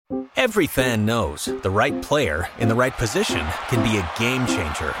Every fan knows the right player in the right position can be a game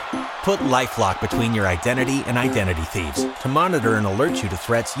changer. Put LifeLock between your identity and identity thieves to monitor and alert you to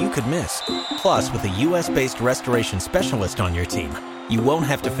threats you could miss. Plus, with a U.S.-based restoration specialist on your team, you won't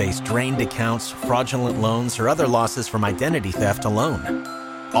have to face drained accounts, fraudulent loans, or other losses from identity theft alone.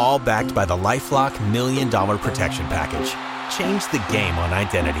 All backed by the LifeLock $1 Million Protection Package. Change the game on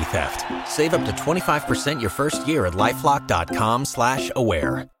identity theft. Save up to 25% your first year at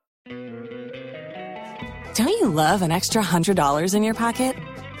LifeLock.com/aware. Don't you love an extra $100 in your pocket?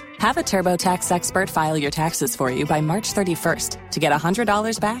 Have a TurboTax expert file your taxes for you by March 31st to get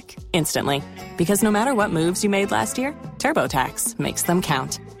 $100 back instantly. Because no matter what moves you made last year, TurboTax makes them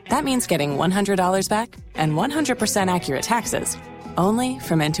count. That means getting $100 back and 100% accurate taxes only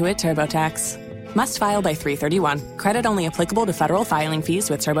from Intuit TurboTax. Must file by 3/31. Credit only applicable to federal filing fees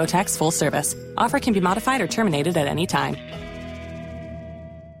with TurboTax full service. Offer can be modified or terminated at any time.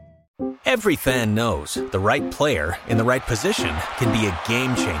 Every fan knows the right player in the right position can be a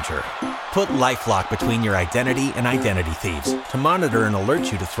game changer. Put LifeLock between your identity and identity thieves to monitor and alert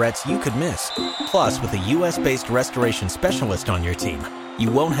you to threats you could miss. Plus, with a U.S.-based restoration specialist on your team,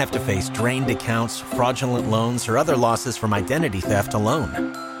 you won't have to face drained accounts, fraudulent loans, or other losses from identity theft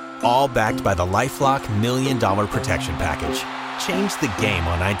alone. All backed by the LifeLock $1 Million Protection Package. Change the game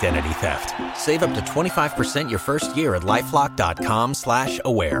on identity theft. Save up to 25% your first year at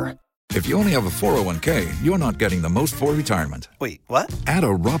LifeLock.com/aware. If you only have a 401k, you're not getting the most for retirement. Wait, what? Add a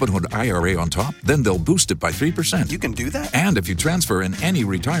Robinhood IRA on top, then they'll boost it by 3%. You can do that? And if you transfer in any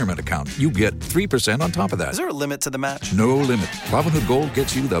retirement account, you get 3% on top of that. Is there a limit to the match? No limit. Robinhood Gold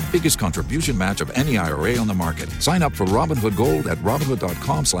gets you the biggest contribution match of any IRA on the market. Sign up for Robinhood Gold at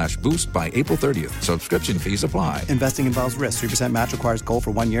Robinhood.com/boost by April 30th. Subscription fees apply. Investing involves risk. 3% match requires gold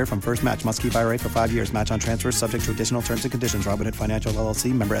for 1 year from first match. Must keep IRA for 5 years. Match on transfers subject to additional terms and conditions. Robinhood Financial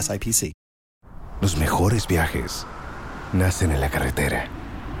LLC. Member SIPC. Los mejores viajes nacen en la carretera,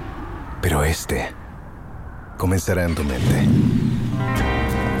 pero este comenzará en tu mente.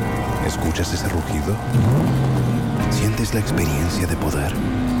 ¿Escuchas ese rugido? ¿Sientes la experiencia de poder?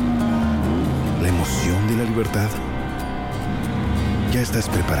 ¿La emoción de la libertad? Ya estás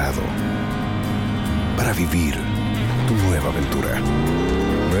preparado para vivir tu nueva aventura.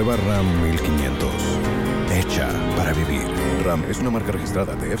 Nueva Ram 1500. Hecha para vivir. Ram es una marca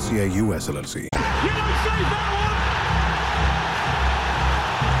registrada de FCA US LLC.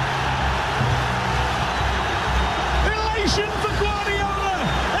 Elation for Guardiola.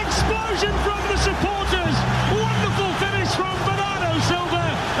 Explosion from the supporters. Wonderful finish from Bernardo Silva.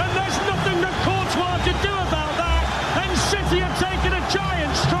 And there's nothing that Courtois could do about that. And City have taken a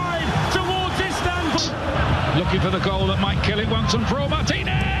giant stride towards Istanbul. Looking for the goal that might kill it once and for all.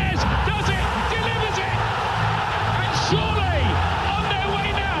 Martinez does it. Delivers it. And surely on their way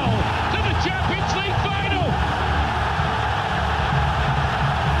now to the Champions League final.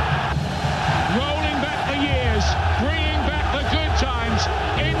 Rolling back the years, bringing back the good times.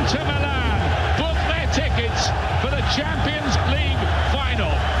 Inter Milan book their tickets for the Champions League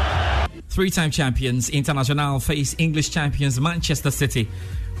final. Three-time champions Internacional face English champions Manchester City,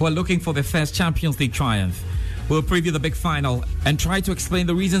 who are looking for their first Champions League triumph. We'll preview the big final and try to explain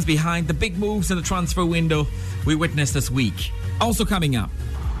the reasons behind the big moves in the transfer window we witnessed this week. Also coming up.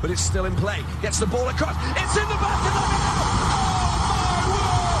 But it's still in play. Gets the ball across. It's in the back of the net. Oh, my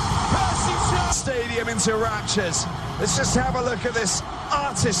word! Percy Tau Stadium into raptures. Let's just have a look at this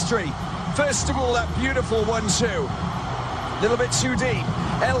artistry. First of all, that beautiful 1-2. A little bit too deep.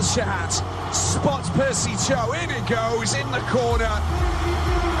 El Shahat spots Percy Tau. In it goes, in the corner.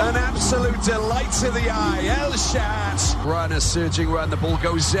 An absolute delight to the eye. El Shahat. Run, a surging run. The ball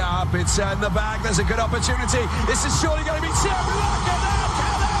goes up. It's in the back. There's a good opportunity. This is surely going to be Thiago. Look at that.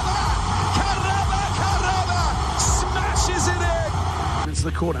 Carava smashes it in. Into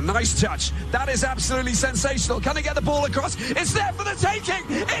the corner. Nice touch. That is absolutely sensational. Can he get the ball across? It's there for the taking.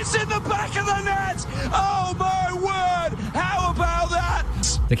 It's in the back of the net. Oh, my word. How about that?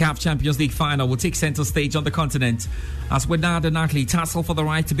 The CAF Champions League final will take centre stage on the continent as Wydad and Ahly tussle for the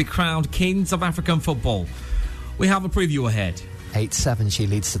right to be crowned kings of African football. We have a preview ahead. 8-7, she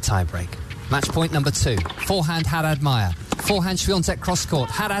leads the tiebreak. Match point number 2. Forehand Haddad Meyer. Forehand Świątek cross court.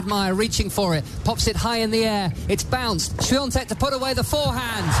 Haddad Meyer reaching for it. Pops it high in the air. It's bounced. Świątek to put away the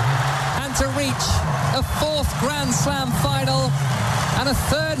forehand. And to reach a 4th Grand Slam final. And a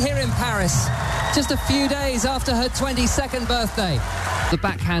 3rd here in Paris. Just a few days after her 22nd birthday. The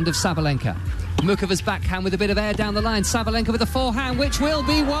backhand of Sabalenka. Mukova's backhand with a bit of air down the line. Sabalenka with a forehand, which will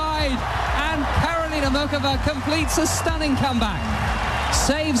be wide. And Karolina Mukova completes a stunning comeback.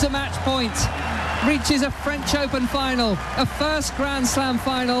 Saves a match point. reaches a French Open final, a first Grand Slam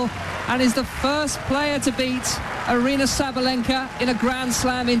final, and is the first player to beat Aryna Sabalenka in a Grand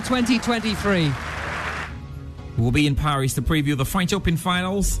Slam in 2023. We'll be in Paris to preview the French Open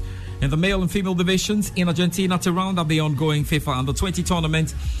finals in the male and female divisions, in Argentina to round up the ongoing FIFA Under-20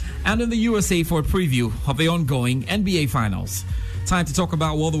 tournament, and in the USA for a preview of the ongoing NBA finals. Time to talk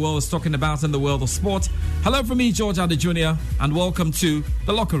about what the world is talking about in the world of sport. Hello from me, George Addo Jr., and welcome to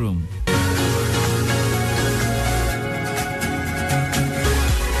The Locker Room.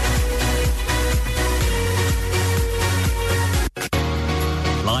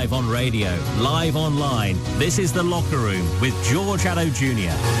 Live on radio, live online, this is The Locker Room with George Addo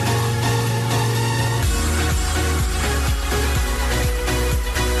Jr.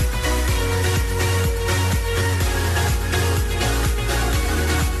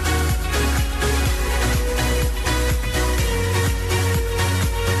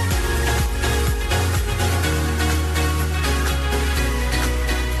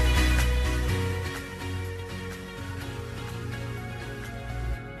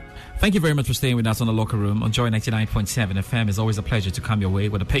 Thank you very much for staying with us on The Locker Room on Joy 99.7 FM. It's always a pleasure to come your way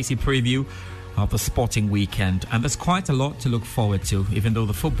with a pacey preview of the sporting weekend. And there's quite a lot to look forward to, even though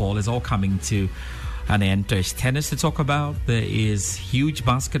the football is all coming to an end. There's tennis to talk about. There is huge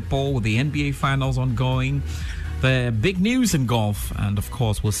basketball with the NBA finals ongoing. The big news in golf. And, of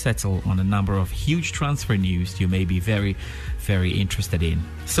course, we'll settle on a number of huge transfer news you may be very, very interested in.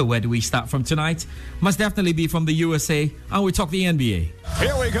 So where do we start from tonight? Must definitely be from the USA, and we talk the NBA.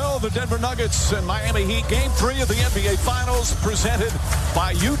 Here we go, the Denver Nuggets and Miami Heat, Game 3 of the NBA Finals, presented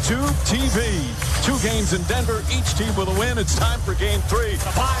by YouTube TV. 2 games in Denver, each team with a win. It's time for Game 3.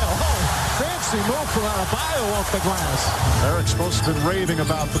 Adebayo, fancy move from Adebayo off the glass. Eric Spoelstra's been raving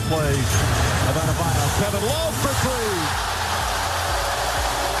about the play of Adebayo. Kevin Love for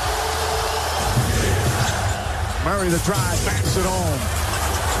 3. Murray the drive, backs it home.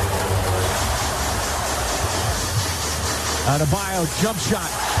 Adebayo jump shot.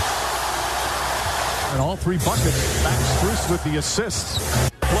 And all 3 buckets. Max Strus with the assists.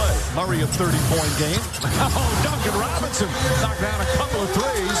 Play. Murray a 30-point game. Oh, Duncan Robinson knocked down a couple of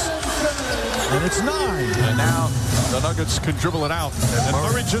threes. And it's 9. And now the Nuggets can dribble it out. And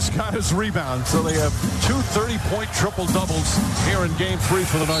Murray just got his rebound. So they have 2 30-point triple-doubles here in Game 3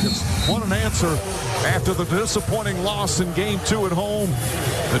 for the Nuggets. What an answer after the disappointing loss in Game 2 at home.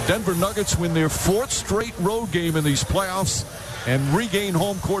 The Denver Nuggets win their 4th straight road game in these playoffs and regain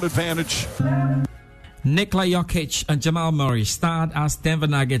home court advantage. Nikola Jokic and Jamal Murray starred as Denver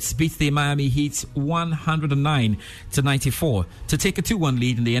Nuggets beat the Miami Heat 109-94 to take a 2-1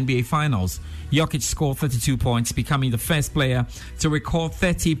 lead in the NBA Finals. Jokic scored 32 points, becoming the first player to record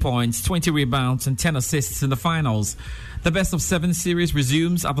 30 points, 20 rebounds, and 10 assists in the Finals. The best-of-7 series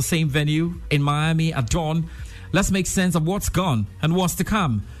resumes at the same venue in Miami at dawn. Let's make sense of what's gone and what's to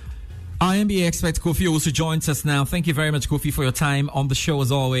come. Our NBA expert Kofi also joins us now. Thank you very much, Kofi, for your time on the show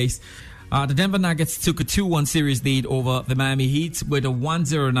as always. The Denver Nuggets took a 2-1 series lead over the Miami Heat with a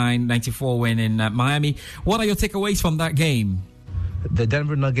 109-94 win in Miami. What are your takeaways from that game? The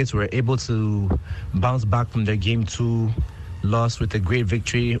Denver Nuggets were able to bounce back from their Game 2 loss with a great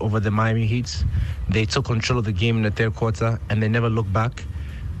victory over the Miami Heat. They took control of the game in the 3rd quarter and they never looked back.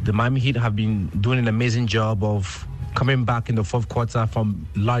 The Miami Heat have been doing an amazing job of coming back in the 4th quarter from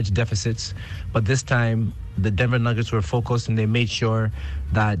large deficits, but this time the Denver Nuggets were focused and they made sure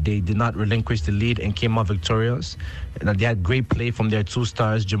that they did not relinquish the lead and came out victorious. And they had great play from their 2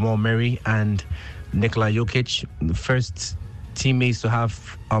 stars, Jamal Murray and Nikola Jokic, the first teammates to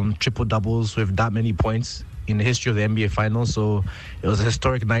have triple-doubles with that many points in the history of the NBA Finals. So it was a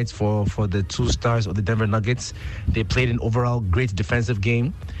historic night for the 2 stars of the Denver Nuggets. They played an overall great defensive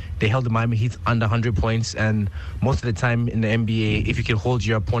game. They held the Miami Heat under 100 points, and most of the time in the NBA, if you can hold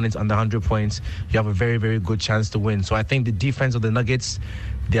your opponents under 100 points, you have a very, very good chance to win. So I think the defense of the Nuggets,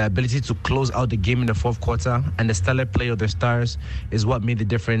 their ability to close out the game in the 4th quarter, and the stellar play of their stars is what made the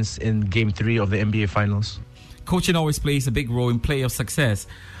difference in Game 3 of the NBA Finals. Coaching always plays a big role in play of success.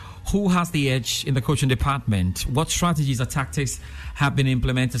 Who has the edge in the coaching department? What strategies or tactics have been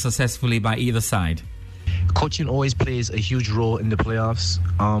implemented successfully by either side? Coaching always plays a huge role in the playoffs.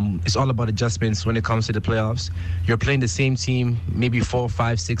 It's all about adjustments when it comes to the playoffs. You're playing the same team maybe 4,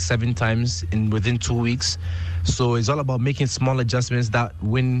 5, 6, 7 times within 2 weeks. So it's all about making small adjustments that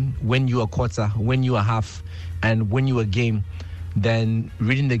win you a quarter, win you a half, and win you a game. Then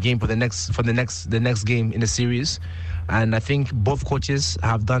reading the game for the next game in the series. And I think both coaches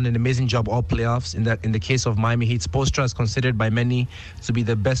have done an amazing job all playoffs. In the case of Miami Heat, Spoelstra is considered by many to be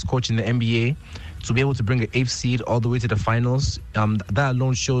the best coach in the NBA. to be able to bring an 8th seed all the way to the finals. That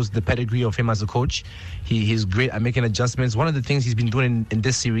alone shows the pedigree of him as a coach. He's great at making adjustments. One of the things he's been doing in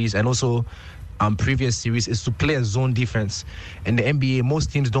this series and also previous series is to play a zone defense. In the NBA,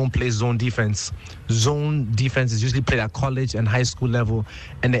 most teams don't play zone defense. Zone defense is usually played at college and high school level.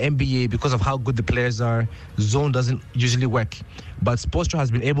 In the NBA, because of how good the players are, zone doesn't usually work. But Spoelstra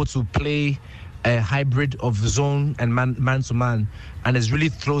has been able to play a hybrid of zone and man-to-man, and it really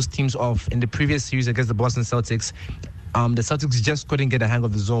throws teams off. In the previous series against the Boston Celtics, the Celtics just couldn't get a hang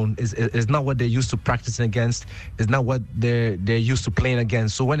of the zone. It's not what they're used to practicing against. It's not what they're used to playing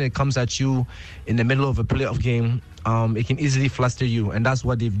against. So when it comes at you in the middle of a playoff game, it can easily fluster you, and that's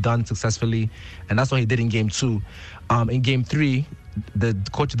what they've done successfully, and that's what he did in Game 2. In Game 3, the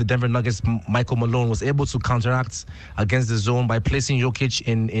coach of the Denver Nuggets, Michael Malone, was able to counteract against the zone by placing Jokic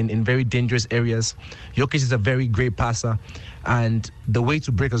in very dangerous areas. Jokic is a very great passer, and the way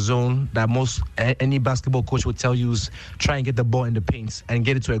to break a zone that any basketball coach would tell you is try and get the ball in the paint and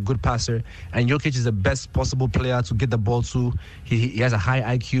get it to a good passer. And Jokic is the best possible player to get the ball to. He has a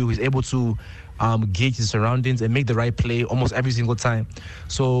high IQ. He's able to gauge his surroundings and make the right play almost every single time.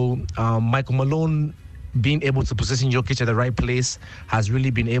 So Michael Malone, being able to position Jokic at the right place, has really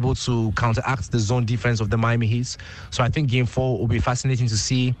been able to counteract the zone defense of the Miami Heat. So I think Game 4 will be fascinating to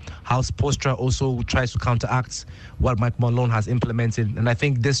see how Spoelstra also tries to counteract what Mike Malone has implemented. And I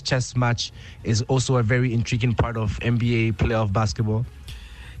think this chess match is also a very intriguing part of NBA playoff basketball.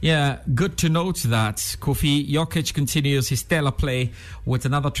 Yeah, good to note that Kofi Jokic continues his stellar play with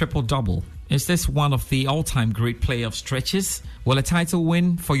another triple-double. Is this one of the all-time great playoff stretches? Will a title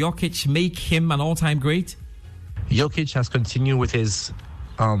win for Jokic make him an all-time great? Jokic has continued with his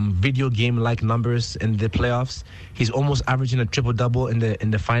video game-like numbers in the playoffs. He's almost averaging a triple-double in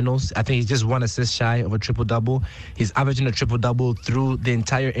the finals. I think he's just 1 assist shy of a triple-double. He's averaging a triple-double through the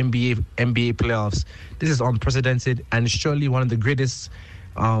entire NBA playoffs. This is unprecedented and surely one of the greatest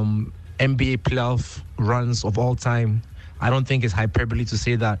NBA playoff runs of all time. I don't think it's hyperbole to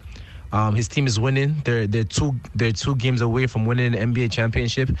say that. His team is winning. They're two games away from winning an NBA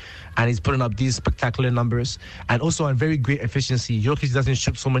championship, and he's putting up these spectacular numbers and also on very great efficiency. Jokic doesn't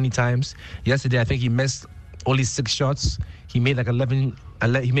shoot so many times. Yesterday, I think he missed only 6 shots. He made like 11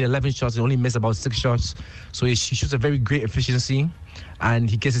 shots and only missed about 6 shots. So he shoots a very great efficiency, and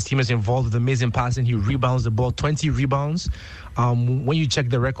he gets his teammates involved with amazing passing. He rebounds the ball, 20 rebounds. When you check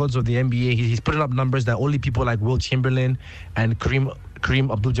the records of the NBA, he's putting up numbers that only people like Wilt Chamberlain and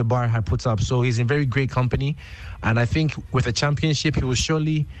Kareem Abdul-Jabbar had put up. So he's in very great company, and I think with a championship, he will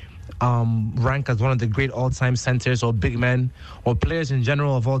surely rank as one of the great all-time centers or big men or players in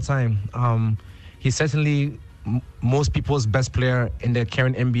general of all time. He's certainly most people's best player in the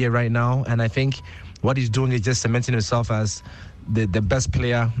current NBA right now, and I think what he's doing is just cementing himself as the best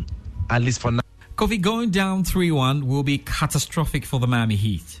player, at least for now. Kofi, going down 3-1 will be catastrophic for the Miami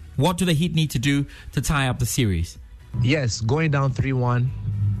Heat. What do the Heat need to do to tie up the series? Yes, going down 3-1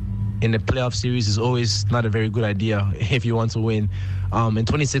 in a playoff series is always not a very good idea if you want to win. In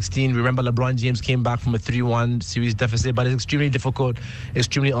 2016, remember LeBron James came back from a 3-1 series deficit, but it's extremely difficult,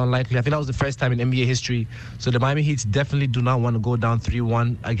 extremely unlikely. I think that was the first time in NBA history. So the Miami Heat definitely do not want to go down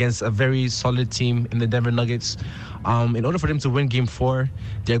 3-1 against a very solid team in the Denver Nuggets. In order for them to win Game 4,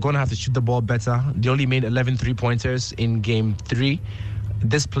 they're going to have to shoot the ball better. They only made 11 three-pointers in Game 3.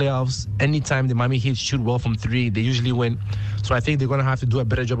 This playoffs, anytime the Miami Heat shoot well from 3, they usually win. So I think they're going to have to do a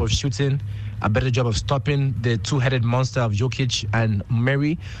better job of shooting, a better job of stopping the two-headed monster of Jokic and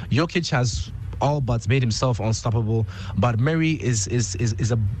Murray. Jokic has all but made himself unstoppable, but Murray is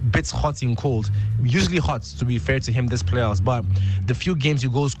a bit hot and cold. Usually hot, to be fair to him, this playoffs, but the few games he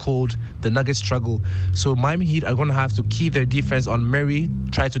goes cold, the Nuggets struggle. So Miami Heat are going to have to keep their defense on Murray,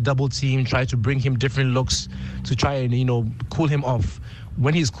 try to double team, try to bring him different looks to try and, cool him off.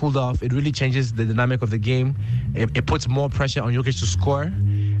 When he's cooled off, it really changes the dynamic of the game. It puts more pressure on Jokic to score.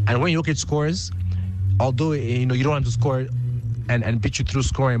 And when Jokic scores, although you don't want to score and beat you through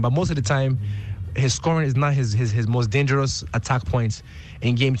scoring, but most of the time, his scoring is not his most dangerous attack points.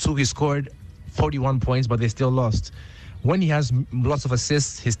 In Game 2, he scored 41 points, but they still lost. When he has lots of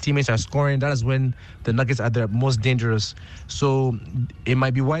assists, his teammates are scoring. That is when the Nuggets are their most dangerous. So it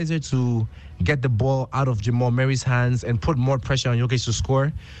might be wiser to get the ball out of Jamal Murray's hands and put more pressure on Jokic to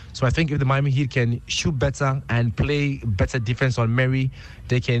score. So I think if the Miami Heat can shoot better and play better defense on Murray,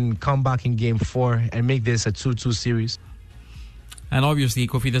 they can come back in Game 4 and make this a 2-2 series. And obviously,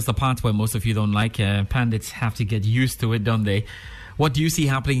 Kofi, that's the part where most of you don't like. Pundits have to get used to it, don't they? What do you see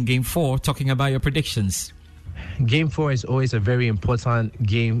happening in Game 4, talking about your predictions? Game 4 is always a very important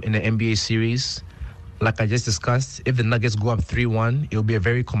game in the NBA series. like I just discussed, if the Nuggets go up 3-1, it'll be a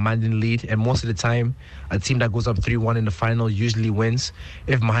very commanding lead. And most of the time, a team that goes up 3-1 in the final usually wins.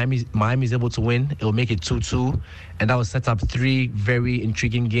 If Miami is able to win, it'll make it 2-2. And that will set up 3 very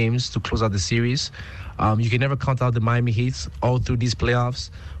intriguing games to close out the series. You can never count out the Miami Heat all through these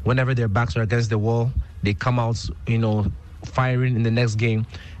playoffs. Whenever their backs are against the wall, they come out, firing in the next game.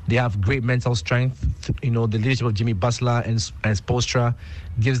 They have great mental strength. The leadership of Jimmy Butler and Spoelstra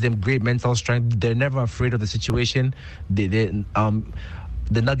gives them great mental strength. They're never afraid of the situation. The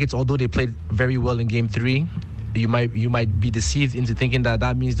Nuggets, although they played very well in Game 3, you might be deceived into thinking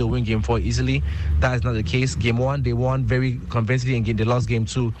that means they'll win Game 4 easily. That is not the case. Game 1, they won very convincingly, and they lost Game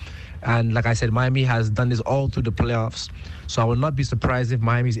 2. And like I said, Miami has done this all through the playoffs. So I will not be surprised if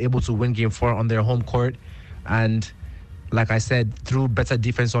Miami is able to win Game 4 on their home court. And like I said, through better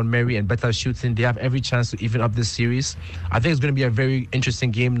defense on Murray and better shooting, they have every chance to even up this series. I think it's going to be a very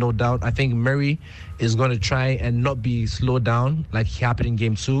interesting game, no doubt. I think Murray is going to try and not be slowed down like happened in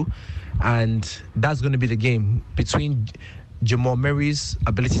Game 2. And that's going to be the game between Jamal Murray's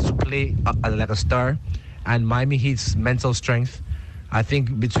ability to play like a star and Miami Heat's mental strength. I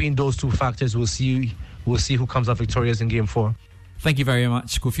think between those 2 factors, we'll see who comes out victorious in Game 4. Thank you very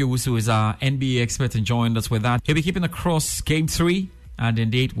much. Kofi Owusu is our NBA expert and joined us with that. He'll be keeping across Game 3, and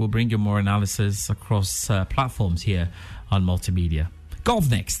indeed we'll bring you more analysis across platforms here on Multimedia. Golf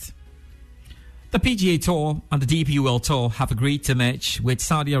next. The PGA Tour and the DP World Tour have agreed to merge with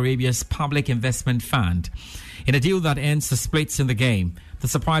Saudi Arabia's Public Investment Fund in a deal that ends the splits in the game. The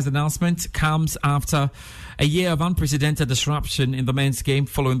surprise announcement comes after a year of unprecedented disruption in the men's game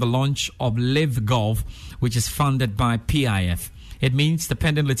following the launch of Live Golf, which is funded by PIF. It means the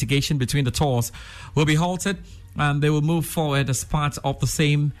pending litigation between the tours will be halted and they will move forward as part of the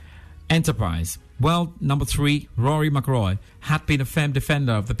same enterprise. World number 3, Rory McIlroy, had been a firm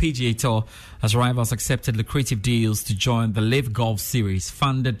defender of the PGA Tour as rivals accepted lucrative deals to join the Live Golf Series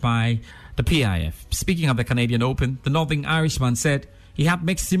funded by the PIF. Speaking of the Canadian Open, the Northern Irishman said he had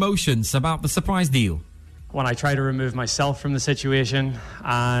mixed emotions about the surprise deal. When I try to remove myself from the situation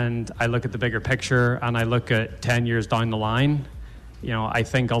and I look at the bigger picture and I look at 10 years down the line, I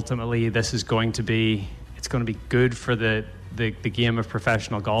think ultimately this is going to be good for the game of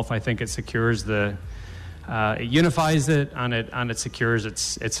professional golf. I think it secures it unifies it and it secures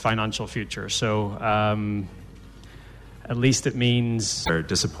its financial future. So at least it means they're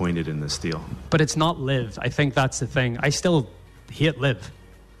disappointed in this deal. But it's not Live. I think that's the thing. I still hate Live.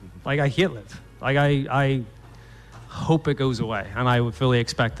 I hate Live. I hope it goes away, and I would fully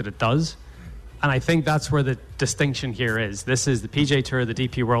expect that it does. And I think that's where the distinction here is. This is the PGA Tour, the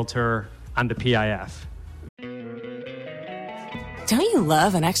DP World Tour, and the PIF. Don't you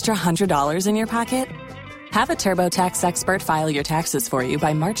love an extra $100 in your pocket? Have a TurboTax expert file your taxes for you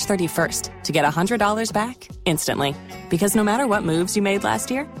by March 31st to get $100 back instantly. Because no matter what moves you made last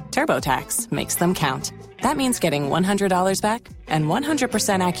year, TurboTax makes them count. That means getting $100 back and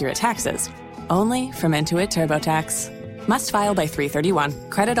 100% accurate taxes only from Intuit TurboTax. Must file by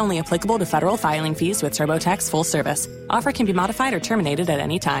 3/31. Credit only applicable to federal filing fees with TurboTax full service. Offer can be modified or terminated at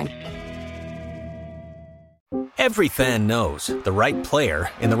any time. Every fan knows the right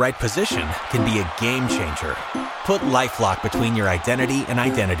player in the right position can be a game changer. Put LifeLock between your identity and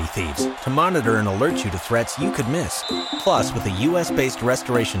identity thieves to monitor and alert you to threats you could miss. Plus, with a U.S.-based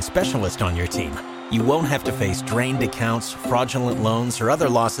restoration specialist on your team, you won't have to face drained accounts, fraudulent loans, or other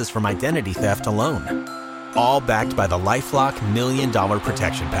losses from identity theft alone. All backed by the LifeLock $1 Million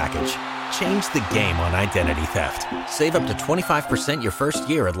Protection Package. Change the game on identity theft. Save up to 25% your first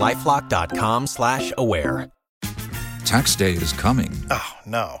year at LifeLock.com/aware. Tax day is coming. Oh,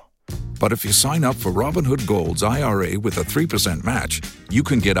 no. But if you sign up for Robinhood Gold's IRA with a 3% match, you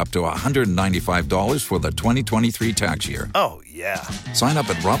can get up to $195 for the 2023 tax year. Oh, yeah. Sign up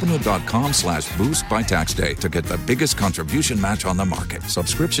at Robinhood.com/boost by tax day to get the biggest contribution match on the market.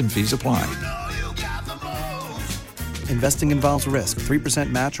 Subscription fees apply. Investing involves risk.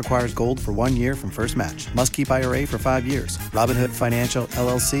 3% match requires gold for 1 year from first match. Must keep IRA for 5 years. Robinhood Financial,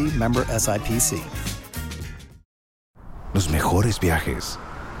 LLC, member SIPC. Los mejores viajes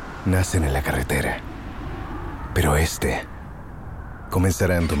nacen en la carretera. Pero este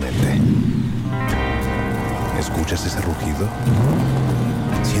comenzará en tu mente. ¿Escuchas ese rugido?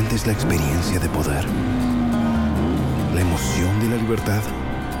 ¿Sientes la experiencia de poder? ¿La emoción de la libertad?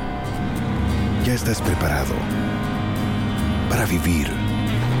 Ya estás preparado para vivir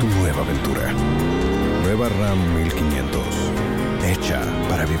tu nueva aventura. Nueva RAM 1500. Hecha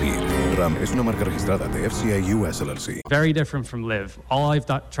para vivir. RAM es una marca registrada de FCA US LLC. Very different from Live. All I've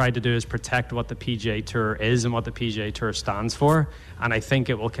tried to do is protect what the PGA Tour is and what the PGA Tour stands for, and I think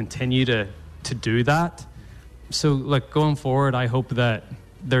it will continue to to do that. So, look, going forward, I hope that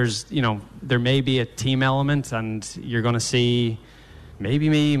there may be a team element, and you're going to see maybe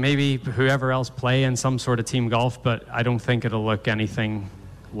me, maybe whoever else play in some sort of team golf, but I don't think it'll look anything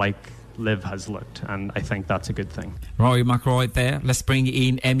like Liv has looked, and I think that's a good thing. Rory McIlroy there. Let's bring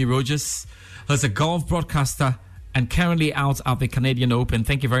in Amy Rogers, who's a golf broadcaster and currently out at the Canadian Open.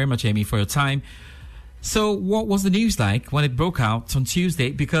 Thank you very much, Amy, for your time. So what was the news like when it broke out on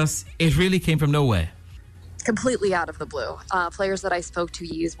Tuesday? Because it really came from nowhere. Completely out of the blue. Players that I spoke to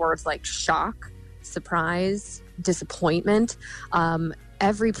used words like shock, surprise, disappointment.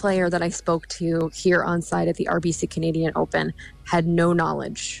 Every player that I spoke to here on site at the RBC Canadian Open had no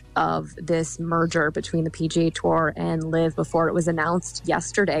knowledge of this merger between the PGA Tour and Liv before it was announced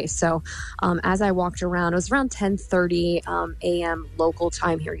yesterday. So as I walked around, it was around 10:30 a.m. local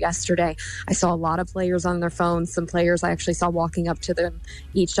time here yesterday. I saw a lot of players on their phones. Some players I actually saw walking up to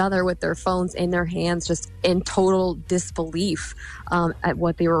each other with their phones in their hands, just in total disbelief at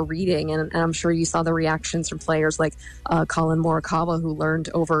what they were reading. And I'm sure you saw the reactions from players like Colin Morikawa, who learned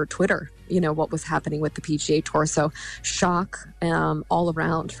over Twitter what was happening with the PGA Tour. So shock all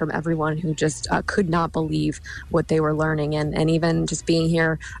around from everyone who just could not believe what they were learning. And even just being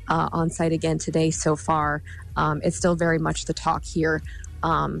here on site again today so far, it's still very much the talk here,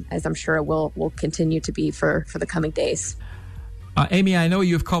 as I'm sure it will continue to be for the coming days. Amy, I know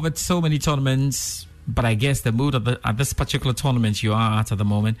you've covered so many tournaments, but I guess the mood at this particular tournament you are at the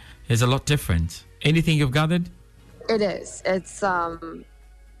moment is a lot different. Anything you've gathered? It is.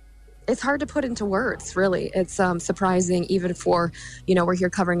 It's hard to put into words, really. It's surprising, even for, we're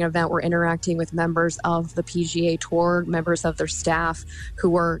here covering an event, we're interacting with members of the PGA Tour, members of their staff, who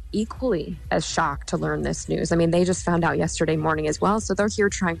were equally as shocked to learn this news. I mean, they just found out yesterday morning as well, so they're here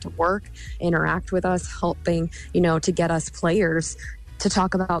trying to work, interact with us, helping, to get us players to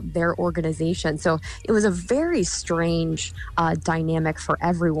talk about their organization. So it was a very strange dynamic for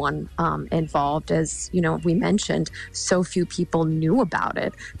everyone involved. As we mentioned, so few people knew about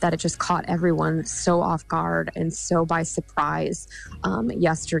it that it just caught everyone so off guard and so by surprise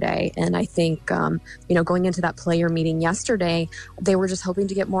yesterday. And I think, going into that player meeting yesterday, they were just hoping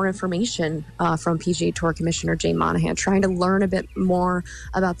to get more information from PGA Tour Commissioner Jay Monahan, trying to learn a bit more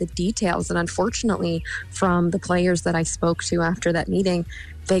about the details. And unfortunately, from the players that I spoke to after that meeting,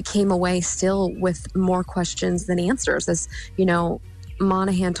 they came away still with more questions than answers. As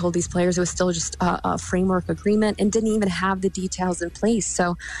Monahan told these players it was still just a framework agreement and didn't even have the details in place.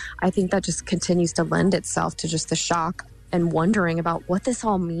 So I think that just continues to lend itself to just the shock and wondering about what this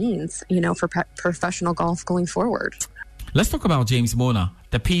all means, for professional golf going forward. Let's talk about James Mona,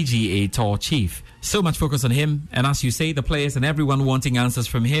 the PGA Tour chief. So much focus on him, and as you say, the players and everyone wanting answers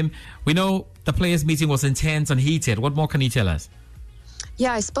from him. We know the players' meeting was intense and heated. What more can you tell us?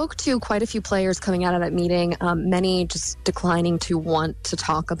 Yeah, I spoke to quite a few players coming out of that meeting, many just declining to want to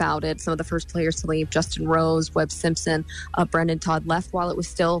talk about it. Some of the first players to leave, Justin Rose, Webb Simpson, Brendan Todd, left while it was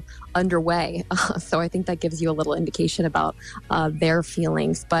still underway. So I think that gives you a little indication about their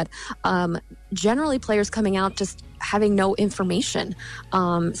feelings. But generally, players coming out just having no information,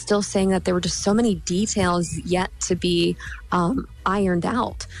 still saying that there were just so many details yet to be ironed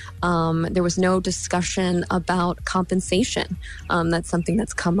out. There was no discussion about compensation. That's something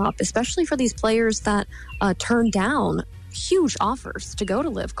that's come up, especially for these players that turned down huge offers to go to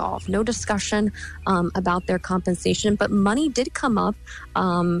Liv Golf. No discussion about their compensation, but money did come up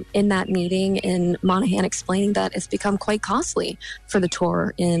in that meeting, and Monahan explaining that it's become quite costly for the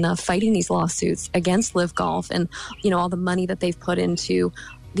tour in fighting these lawsuits against Liv Golf, and all the money that they've put into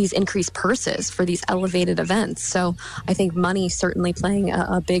these increased purses for these elevated events. So I think money certainly playing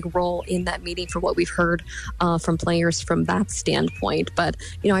a big role in that meeting for what we've heard from players from that standpoint. But,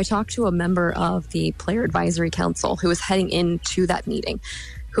 I talked to a member of the Player Advisory Council who was heading into that meeting,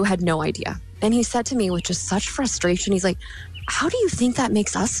 who had no idea. And he said to me with just such frustration, he's like, how do you think that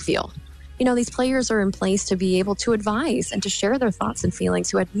makes us feel? These players are in place to be able to advise and to share their thoughts and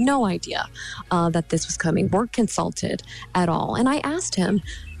feelings, who had no idea that this was coming, weren't consulted at all. And I asked him,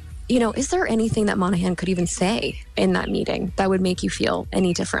 is there anything that Monahan could even say in that meeting that would make you feel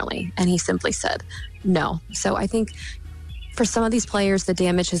any differently? And he simply said, no. So I think for some of these players, the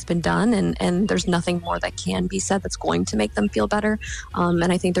damage has been done, and there's nothing more that can be said that's going to make them feel better.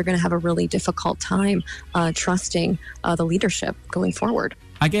 And I think they're going to have a really difficult time trusting the leadership going forward.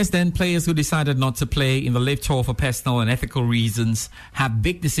 I guess then players who decided not to play in the Liv Tour for personal and ethical reasons have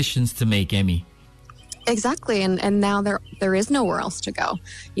big decisions to make, Emmy. Exactly, and now there is nowhere else to go.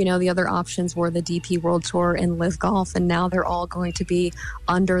 The other options were the DP World Tour and Liv Golf, and now they're all going to be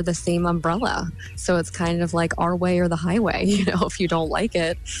under the same umbrella. So it's kind of like our way or the highway. If you don't like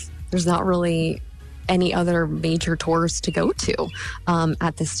it, there's not really any other major tours to go to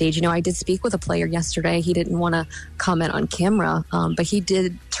at this stage. You know, I did speak with a player yesterday. He didn't want to comment on camera, but he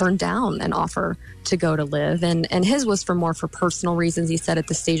did turn down an offer to go to LIV, and his was more for personal reasons. He said at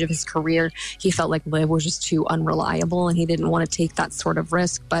this stage of his career, he felt like LIV was just too unreliable, and he didn't want to take that sort of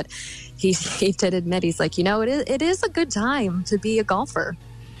risk. But he did admit, he's like, you know, it is a good time to be a golfer.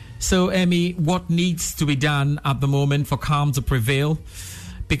 So, Emmy, what needs to be done at the moment for calm to prevail?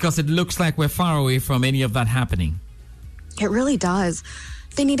 Because it looks like we're far away from any of that happening. It really does.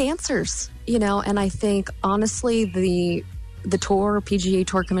 They need answers, you know, and I think, honestly, the tour, PGA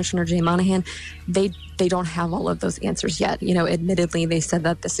Tour Commissioner Jay Monahan, they don't have all of those answers yet. You know, admittedly, they said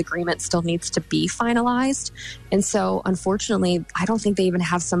that this agreement still needs to be finalized. And so, unfortunately, I don't think they even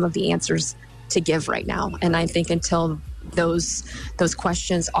have some of the answers to give right now. And I think until those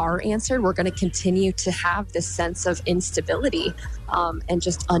questions are answered, we're going to continue to have this sense of instability and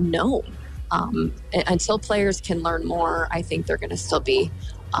just unknown. Until players can learn more, I think they're going to still be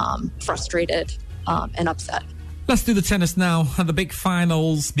frustrated and upset. Let's do the tennis now. The big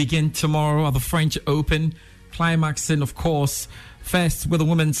finals begin tomorrow at the French Open, climaxing, of course, first with the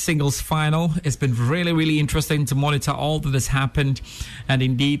women's singles final. It's been really, really interesting to monitor all that has happened. And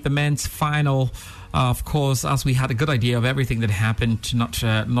indeed, the men's final, of course, as we had a good idea of everything that happened not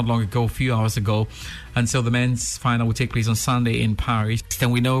long ago, a few hours ago. And so the men's final will take place on Sunday in Paris.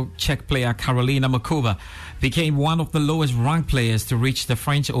 And we know Czech player Karolina Muchova became one of the lowest ranked players to reach the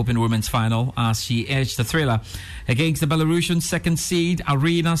French Open women's final as she edged the thriller against the Belarusian second seed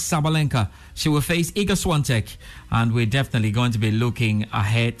Aryna Sabalenka. She will face Iga Swiatek, and we're definitely going to be looking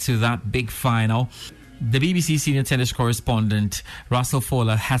ahead to that big final. The BBC senior tennis correspondent Russell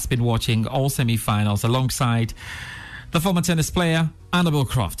Fowler has been watching all semi-finals alongside the former tennis player Annabel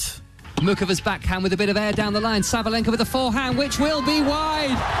Croft. Muchova's backhand with a bit of air down the line. Sabalenka with a forehand, which will be wide.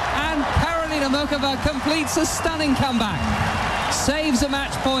 And Karolina Muchova completes a stunning comeback. Saves a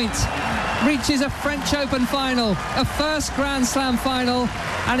match point. Reaches a French Open final, a first Grand Slam final,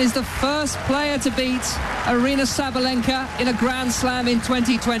 and is the first player to beat Aryna Sabalenka in a Grand Slam in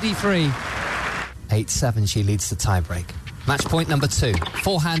 2023. 8-7, she leads the tiebreak. Match point number 2.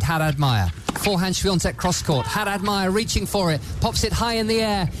 Forehand Haddad Maia. Forehand Swiatek cross court. Haddad Maia reaching for it. Pops it high in the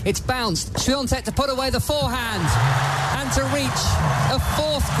air. It's bounced. Swiatek to put away the forehand. And to reach a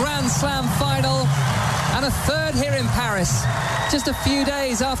 4th Grand Slam final. And a 3rd here in Paris. Just a few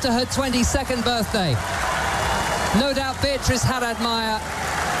days after her 22nd birthday. No doubt Beatrice Haddad Maia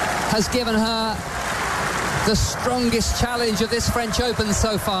has given her the strongest challenge of this French Open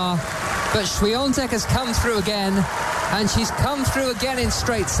so far. But Swiatek has come through again, and she's come through again in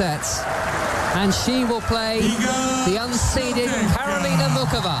straight sets. And she will play the unseeded Karolina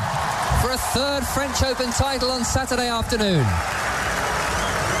Muchova for a 3rd French Open title on Saturday afternoon.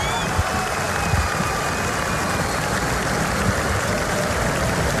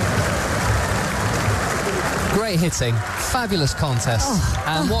 Great hitting, fabulous contest,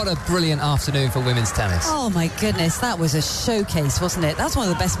 and what a brilliant afternoon for women's tennis. Oh my goodness, that was a showcase, wasn't it? That's one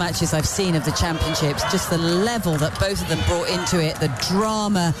of the best matches I've seen of the championships. Just the level that both of them brought into it, the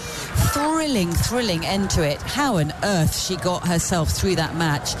drama, thrilling end to it. How on earth she got herself through that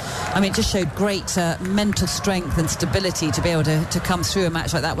match. I mean, it just showed great mental strength and stability to be able to come through a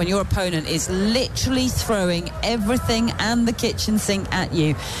match like that when your opponent is literally throwing everything and the kitchen sink at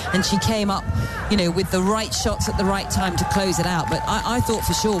you. And she came up, you know, with the right shots at the right time to close it out. But I thought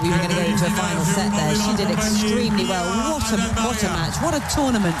for sure we were going to go into a final set there. She did extremely well. What a match. What a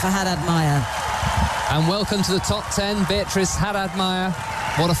tournament for Haddad Maia. And welcome to the top 10, Beatrice Haddad Maia.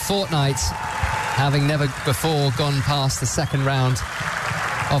 What a fortnight, having never before gone past the second round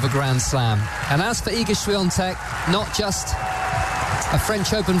of a Grand Slam. And as for Iga Swiatek, not just a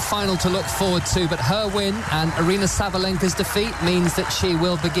French Open final to look forward to, but her win and Aryna Sabalenka's defeat means that she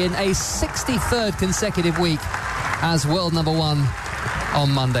will begin a 63rd consecutive week as world number 1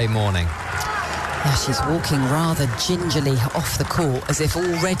 on Monday morning. Yeah, she's walking rather gingerly off the court, as if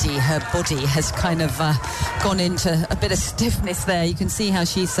already her body has kind of gone into a bit of stiffness there. You can see how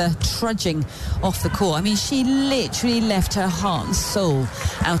she's trudging off the court. I mean, she literally left her heart and soul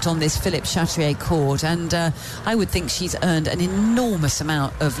out on this Philippe Chatrier court, and I would think she's earned an enormous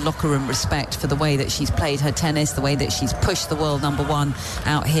amount of locker room respect for the way that she's played her tennis, the way that she's pushed the world number 1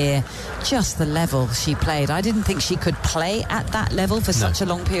 out here. Just the level she played. I didn't think she could play at that level for such a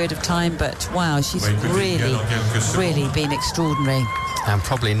long period of time, but wow, she's really been extraordinary. And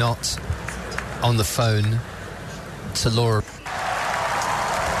probably not on the phone to Laura.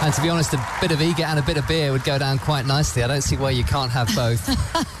 And to be honest, a bit of Iga and a bit of beer would go down quite nicely. I don't see why you can't have both.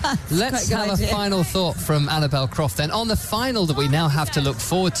 Let's have a final thought from Annabel Croft then on the final that we now have to look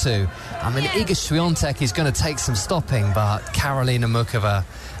forward to. I mean, Iga Swiatek is going to take some stopping, but Karolina Muchova,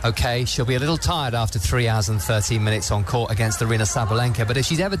 okay, she'll be a little tired after 3 hours and 13 minutes on court against Aryna Sabalenka, but if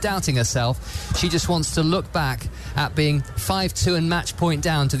she's ever doubting herself, she just wants to look back at being 5-2 and match point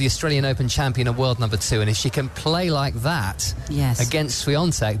down to the Australian Open champion and world number 2, and if she can play like that against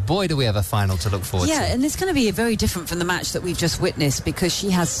Swiatek, boy, do we have a final to look forward to. Yeah, and it's going to be very different from the match that we've just witnessed because she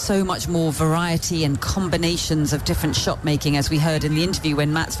has so much more variety and combinations of different shot making, as we heard in the interview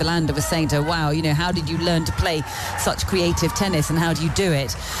when Mats Wilander was saying to her, wow, you know, how did you learn to play such creative tennis and how do you do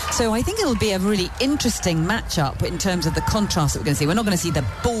it? So I think it'll be a really interesting matchup in terms of the contrast that we're going to see. We're not going to see the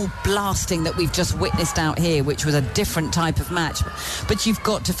ball blasting that we've just witnessed out here, which was a different type of match. But you've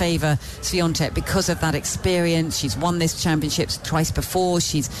got to favour Swiatek because of that experience. She's won this championships twice before.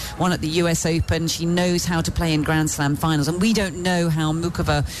 She's won at the US Open. She knows how to play in Grand Slam finals. And we don't know how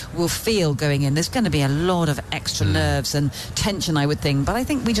Muchova will feel going in. There's going to be a lot of extra nerves and tension, I would think. But I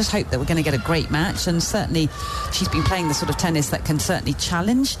think we just hope that we're going to get a great match. And certainly she's been playing the sort of tennis that can certainly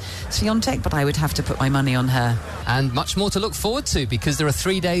challenge Swiatek, but I would have to put my money on her. And much more to look forward to because there are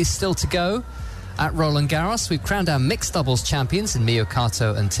 3 days still to go at Roland Garros. We've crowned our mixed doubles champions in Mio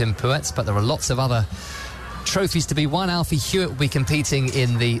Kato and Tim Puetz, but there are lots of other trophies to be won. Alfie Hewitt will be competing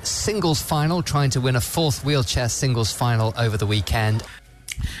in the singles final, trying to win a 4th wheelchair singles final over the weekend.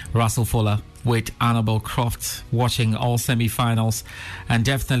 Russell Fuller with Annabel Croft watching all semi-finals and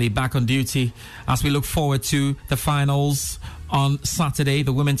definitely back on duty as we look forward to the finals on Saturday,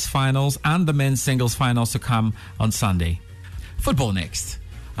 the women's finals and the men's singles finals to come on Sunday. Football next.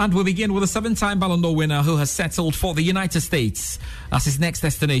 And we'll begin with a 7-time Ballon d'Or winner who has settled for the United States as his next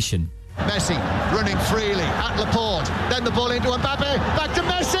destination. Messi running freely at Laporte, then the ball into Mbappe, back to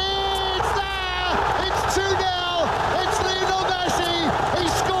Messi, it's there, it's 2-0, it's Lionel Messi, he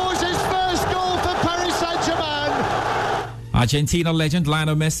scores his first goal for Paris Saint-Germain. Argentina legend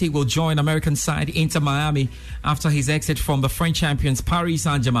Lionel Messi will join American side Inter Miami after his exit from the French champions Paris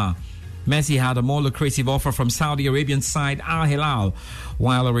Saint-Germain. Messi had a more lucrative offer from Saudi Arabian side Al Hilal,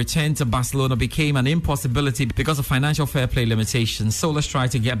 while a return to Barcelona became an impossibility because of financial fair play limitations. So let's try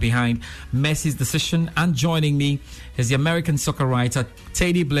to get behind Messi's decision. And joining me is the American soccer writer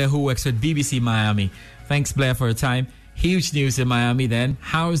Teddy Blair, who works with BBC Miami. Thanks, Blair, for your time. Huge news in Miami then.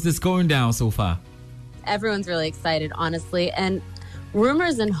 How is this going down so far? Everyone's really excited, honestly. And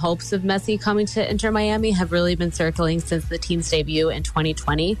rumors and hopes of Messi coming to Inter Miami have really been circling since the team's debut in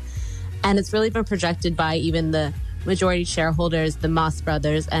 2020. And it's really been projected by even the majority shareholders, the Moss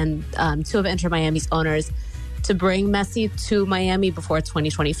brothers, and 2 of Inter Miami's owners to bring Messi to Miami before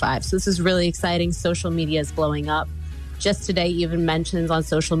 2025. So this is really exciting. Social media is blowing up. Just today, even mentions on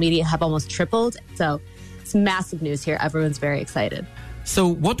social media have almost tripled. So it's massive news here. Everyone's very excited. So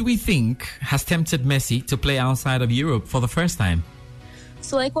what do we think has tempted Messi to play outside of Europe for the first time?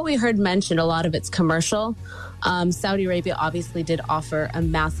 So like what we heard mentioned, a lot of it's commercial. Saudi Arabia obviously did offer a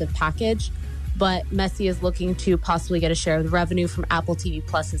massive package, but Messi is looking to possibly get a share of the revenue from Apple TV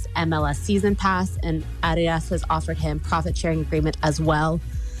Plus's MLS season pass, and Adidas has offered him profit-sharing agreement as well.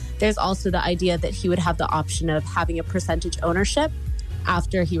 There's also the idea that he would have the option of having a percentage ownership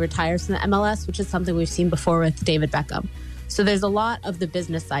after he retires from the MLS, which is something we've seen before with David Beckham. So there's a lot of the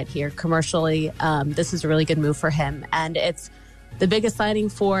business side here. Commercially, this is a really good move for him, and it's the biggest signing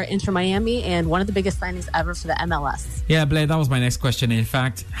for Inter Miami and one of the biggest signings ever for the MLS. Yeah, Blair, that was my next question. In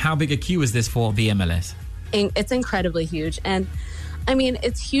fact, how big a queue is this for the MLS? It's incredibly huge. And I mean,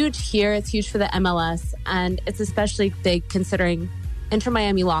 it's huge here. It's huge for the MLS. And it's especially big considering Inter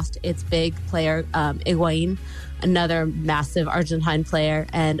Miami lost its big player, Higuain, another massive Argentine player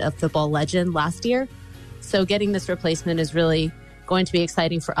and a football legend last year. So getting this replacement is really going to be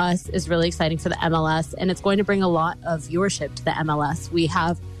exciting for us, is really exciting for the MLS, and it's going to bring a lot of viewership to the MLS. We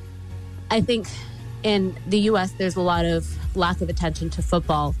have, I think, in the US, there's a lot of lack of attention to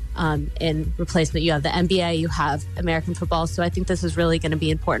football in replacement. You have the NBA, you have American football, so I think this is really going to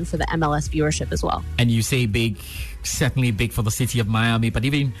be important for the MLS viewership as well. And you say big, certainly big for the city of Miami, but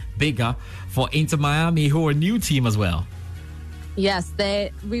even bigger for Inter Miami, who are a new team as well. Yes,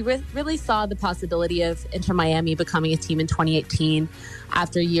 we really saw the possibility of Inter Miami becoming a team in 2018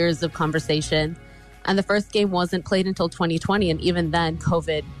 after years of conversation. And the first game wasn't played until 2020. And even then,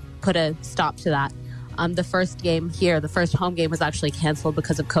 COVID put a stop to that. The first game here, the first home game, was actually canceled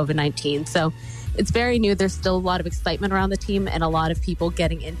because of COVID-19. So it's very new. There's still a lot of excitement around the team and a lot of people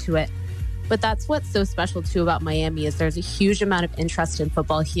getting into it. But that's what's so special, too, about Miami is there's a huge amount of interest in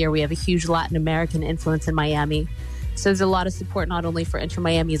football here. We have a huge Latin American influence in Miami. So there's a lot of support not only for Inter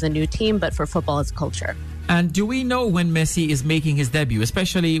Miami as a new team, but for football as a culture. And do we know when Messi is making his debut,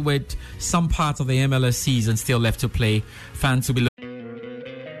 especially with some parts of the MLS season still left to play? Fans will be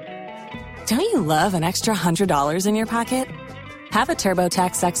Don't you love an extra $100 in your pocket? Have a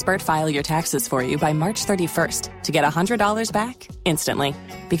TurboTax expert file your taxes for you by March 31st to get $100 back instantly.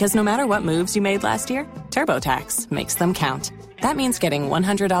 Because no matter what moves you made last year, TurboTax makes them count. That means getting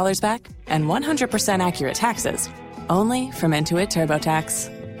 $100 back and 100% accurate taxes only from Intuit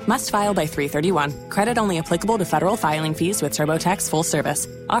TurboTax. Must file by 3/31. Credit only applicable to federal filing fees with TurboTax full service.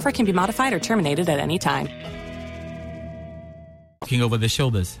 Offer can be modified or terminated at any time. Looking over the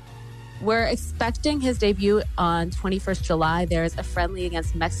shoulders. We're expecting his debut on 21st July. There's a friendly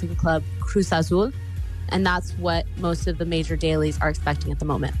against Mexican club Cruz Azul, and that's what most of the major dailies are expecting at the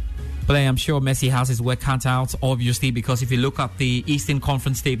moment. But I'm sure Messi has his work cut out, obviously, because if you look at the Eastern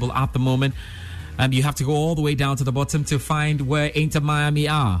Conference table at the moment, you have to go all the way down to the bottom to find where Inter Miami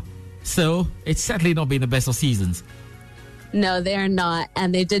are. So it's certainly not been the best of seasons. No, they're not.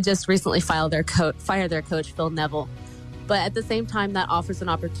 And they did just recently fire their coach, Phil Neville. But at the same time, that offers an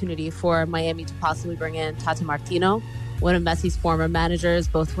opportunity for Miami to possibly bring in Tata Martino, one of Messi's former managers,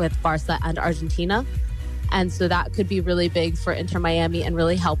 both with Barca and Argentina. And so that could be really big for Inter Miami and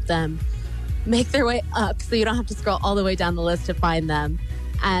really help them make their way up so you don't have to scroll all the way down the list to find them.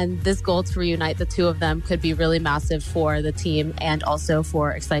 And this goal to reunite the two of them could be really massive for the team and also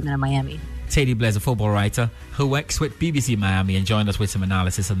for excitement in Miami. Teddy Blair's a football writer who works with BBC Miami and joined us with some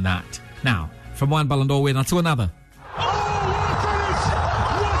analysis on that. Now, from one Ballon d'Or winner to another.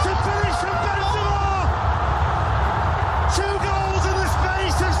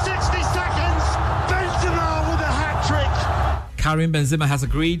 Karim Benzema has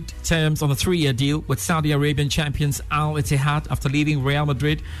agreed terms on a 3-year deal with Saudi Arabian champions Al Ittihad after leaving Real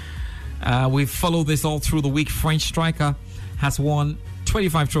Madrid. We've followed this all through the week. French striker has won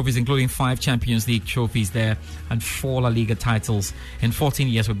 25 trophies, including 5 Champions League trophies there and 4 La Liga titles in 14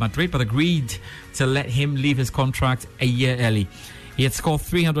 years with Madrid, but agreed to let him leave his contract a year early. He had scored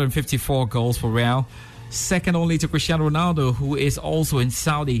 354 goals for Real, second only to Cristiano Ronaldo, who is also in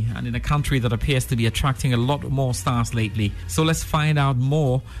Saudi and in a country that appears to be attracting a lot more stars lately. So let's find out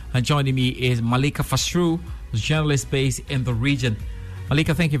more. And joining me is Malika Fashrou, journalist based in the region.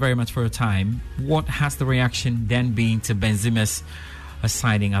 Malika, thank you very much for your time. What has the reaction then been to Benzema's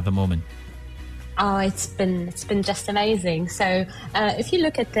signing at the moment? Oh, it's been just amazing. So if you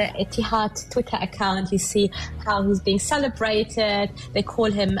look at the Ittihad Twitter account, you see how he's being celebrated. They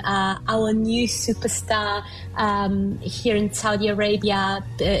call him our new superstar here in Saudi Arabia.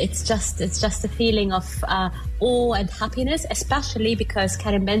 It's just a feeling of awe and happiness, especially because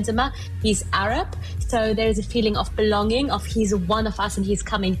Karim Benzema, he's Arab. So there's a feeling of belonging, of he's one of us and he's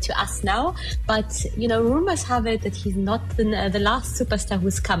coming to us now. But, rumors have it that he's not the last superstar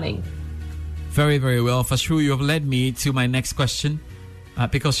who's coming. Very, very well. Fashrou, you have led me to my next question.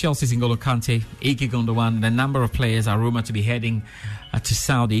 Because Chelsea's N'Golo Kante, Ike Gundogan, and a number of players are rumoured to be heading to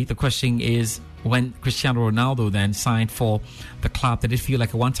Saudi. The question is, when Cristiano Ronaldo then signed for the club, did it feel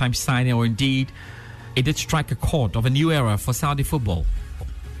like a one-time signing, or indeed it did strike a chord of a new era for Saudi football?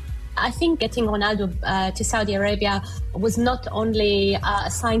 I think getting Ronaldo to Saudi Arabia was not only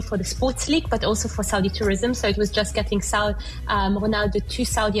a sign for the sports league, but also for Saudi tourism. So it was just getting Ronaldo to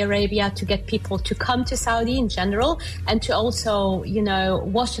Saudi Arabia to get people to come to Saudi in general, and to also,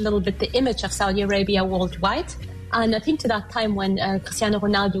 wash a little bit the image of Saudi Arabia worldwide. And I think to that time when Cristiano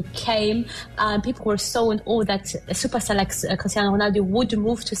Ronaldo came, people were so in awe that superstar like Cristiano Ronaldo would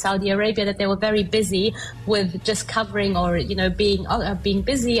move to Saudi Arabia that they were very busy with just covering or, being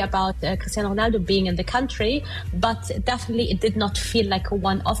busy about Cristiano Ronaldo being in the country. But definitely it did not feel like a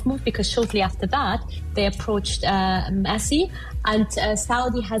one-off move, because shortly after that, they approached Messi. And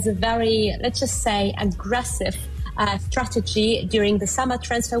Saudi has a very, let's just say, aggressive strategy during the summer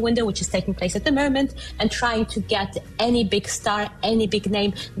transfer window, which is taking place at the moment, and trying to get any big star, any big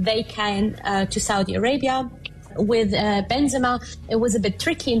name they can to Saudi Arabia. With Benzema, it was a bit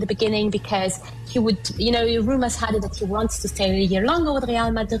tricky in the beginning because he would, rumors had it that he wants to stay a year longer with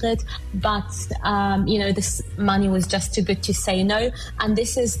Real Madrid, but, this money was just too good to say no. And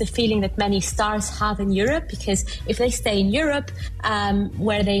this is the feeling that many stars have in Europe, because if they stay in Europe,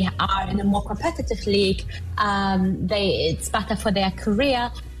 where they are in a more competitive league, it's better for their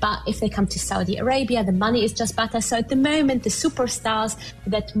career. But if they come to Saudi Arabia, the money is just better. So at the moment, the superstars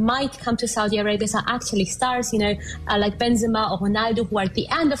that might come to Saudi Arabia are actually stars, like Benzema or Ronaldo, who are at the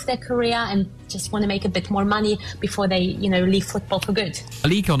end of their career and just want to make a bit more money before they, leave football for good.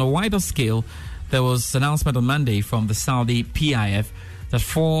 Malik, on a wider scale, there was an announcement on Monday from the Saudi PIF that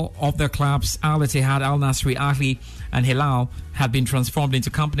 4 of their clubs, Al Ittihad, Al Nasri, Ahli and Hilal, had been transformed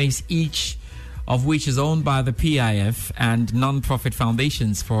into companies, each of which is owned by the PIF and non-profit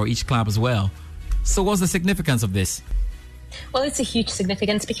foundations for each club as well. So what's the significance of this? Well, it's a huge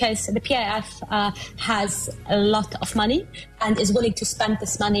significance because the PIF has a lot of money and is willing to spend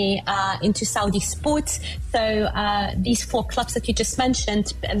this money into Saudi sports. So these 4 clubs that you just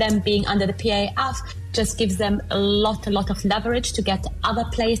mentioned, them being under the PIF, just gives them a lot of leverage to get other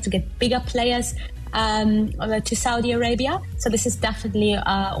players, to get bigger players to Saudi Arabia. So this is definitely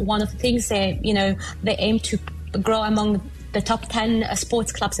one of the things they aim to grow among the top 10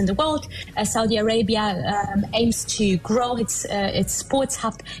 sports clubs in the world. Saudi Arabia aims to grow its sports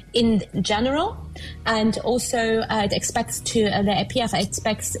hub in general, and also it expects the PIF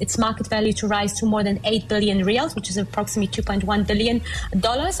expects its market value to rise to more than 8 billion riyals, which is approximately $2.1 billion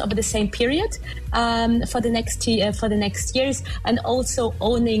over the same period for the next years. And also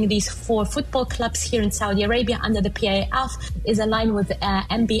owning these 4 football clubs here in Saudi Arabia under the PIF is aligned with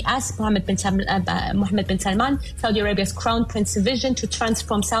MBS, Mohammed bin Salman, Saudi Arabia's Crown Prince vision to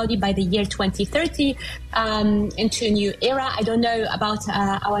transform Saudi by the year 2030 into a new era. I don't know about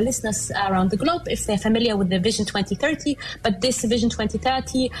our listeners around the globe if they're familiar with the Vision 2030, but this Vision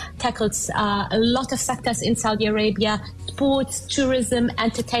 2030 tackles a lot of sectors in Saudi Arabia: sports, tourism,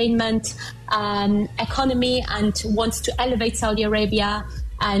 entertainment, economy, and wants to elevate Saudi Arabia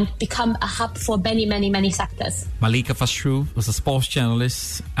and become a hub for many sectors. Malika Fashrou was a sports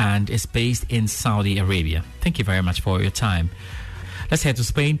journalist and is based in Saudi Arabia. Thank you very much for your time. Let's head to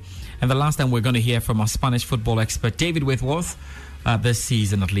Spain. And the last time we're going to hear from our Spanish football expert, David Whitworth, this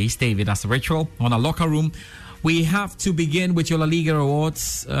season at least. David, as a ritual on a locker room, we have to begin with your La Liga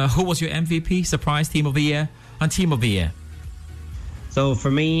awards. Who was your MVP, surprise team of the year, and team of the year? So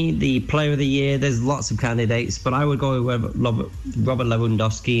for me, the player of the year, there's lots of candidates, but I would go with Robert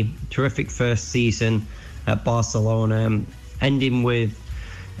Lewandowski. Terrific first season at Barcelona, ending with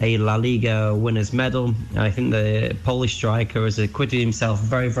a La Liga winner's medal. I think the Polish striker has acquitted himself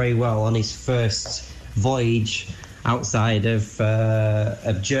very well on his first voyage outside of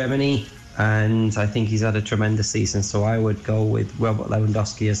Germany, and I think he's had a tremendous season. So I would go with Robert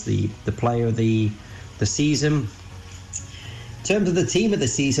Lewandowski as the player of the season. In terms of the team of the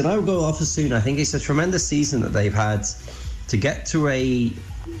season, I would go Osasuna. I think it's a tremendous season that they've had to get to a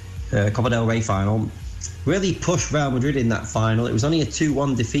Copa del Rey final, really push Real Madrid in that final. It was only a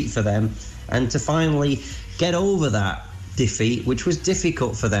 2-1 defeat for them, and to finally get over that defeat, which was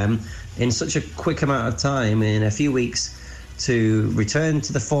difficult for them in such a quick amount of time, in a few weeks, to return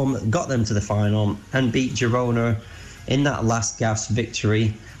to the form that got them to the final and beat Girona in that last gasp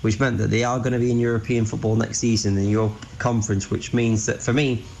victory, which meant that they are going to be in European football next season in the Europa Conference, which means that for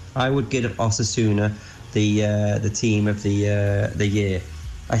me, I would give Osasuna the team of the year.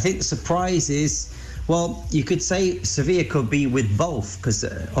 I think the surprise is, well, you could say Sevilla could be with both, because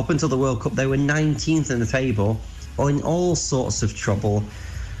up until the World Cup they were 19th in the table, or in all sorts of trouble,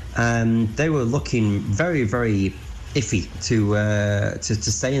 and they were looking very iffy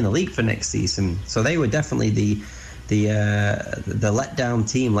to stay in the league for next season. So they were definitely the letdown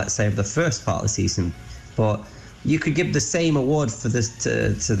team, let's say, of the first part of the season. But you could give the same award for this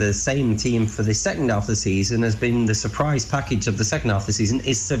to the same team for the second half of the season as being the surprise package of the second half of the season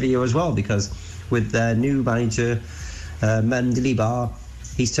is Sevilla as well, because with their new manager Mendilibar,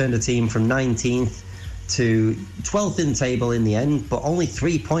 he's turned a team from 19th to 12th in the table in the end, but only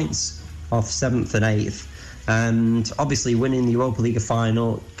 3 points off 7th and 8th. And obviously winning the Europa League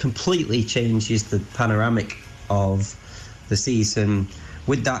final completely changes the panoramic of the season.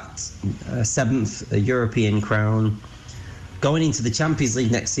 With that 7th European crown, going into the Champions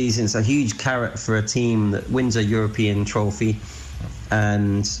League next season, it's a huge carrot for a team that wins a European trophy,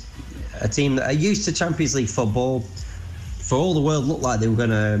 and a team that are used to Champions League football. For all the world looked like they were going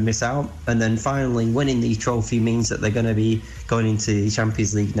to miss out, and then finally winning the trophy means that they're going to be going into the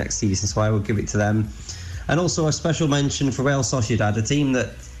Champions League next season, so I would give it to them. And also a special mention for Real Sociedad, a team that,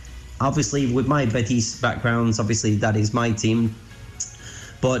 obviously, with my Betis backgrounds, obviously that is my team.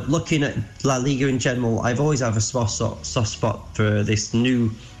 But looking at La Liga in general, I've always had a soft spot for this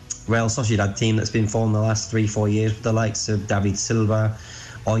new Real Sociedad team that's been formed the last 3-4 years, with the likes of David Silva,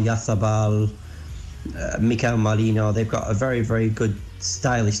 Oyarzabal, Mikel Merino. They've got a very good,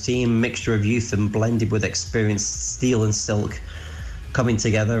 stylish team, mixture of youth and blended with experience, steel and silk coming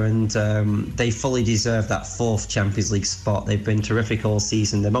together, and they fully deserve that 4th Champions League spot. They've been terrific all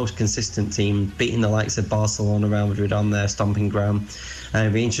season, the most consistent team, beating the likes of Barcelona, Real Madrid on their stomping ground. And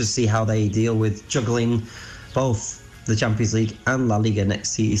it'll be interesting to see how they deal with juggling both the Champions League and La Liga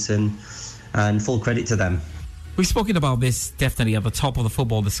next season, and full credit to them. We've spoken about this definitely at the top of the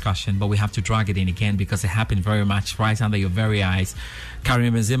football discussion, but we have to drag it in again because it happened very much right under your very eyes.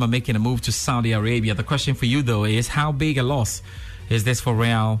 Karim Benzema making a move to Saudi Arabia. The question for you, though, is how big a loss is this for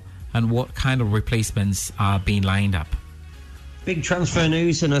Real, and what kind of replacements are being lined up? Big transfer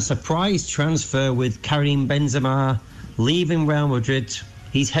news and a surprise transfer with Karim Benzema leaving Real Madrid.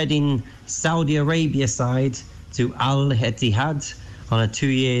 He's heading Saudi Arabia side to Al Ittihad on a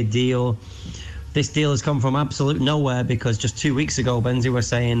 2-year deal. This deal has come from absolute nowhere because just 2 weeks ago Benzema was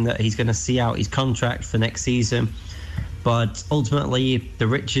saying that he's going to see out his contract for next season. But ultimately the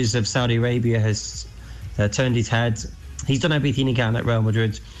riches of Saudi Arabia has turned his head. He's done everything he can at Real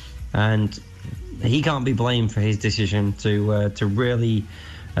Madrid, and he can't be blamed for his decision to really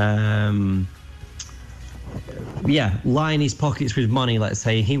line his pockets with money, let's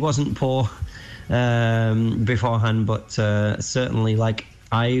say. He wasn't poor beforehand, but certainly, like,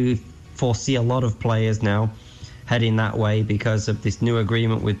 I foresee a lot of players now heading that way because of this new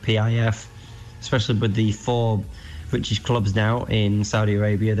agreement with PIF, especially with the 4 richest clubs now in Saudi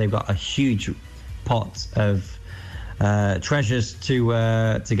Arabia. They've got a huge pot of treasures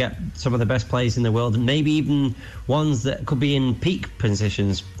to get some of the best players in the world, and maybe even ones that could be in peak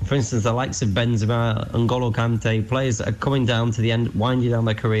positions. For instance, the likes of Benzema, N'Golo Kante, players that are coming down to the end, winding down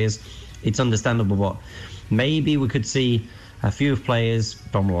their careers. It's understandable, but maybe we could see a few players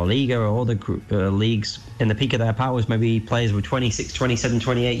from La Liga or other leagues in the peak of their powers, maybe players with 26, 27,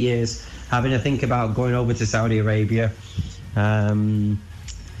 28 years, having to think about going over to Saudi Arabia.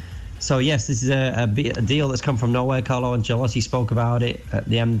 So yes, this is a deal that's come from nowhere. Carlo Ancelotti spoke about it at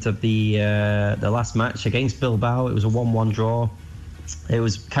the end of the last match against Bilbao. It was a 1-1 draw. It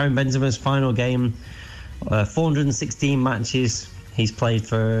was Karim Benzema's final game. 416 matches he's played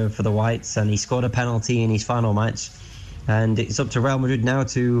for the Whites, and he scored a penalty in his final match. And it's up to Real Madrid now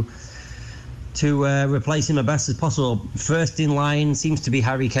to replace him as best as possible. First in line seems to be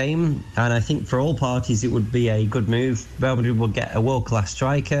Harry Kane, and I think for all parties it would be a good move. Real Madrid will get a world-class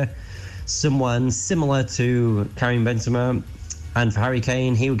striker, someone similar to Karim Benzema, and for Harry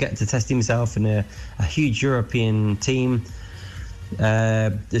Kane, he will get to test himself in a huge European team.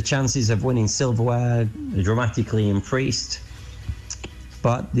 The chances of winning silverware are dramatically increased.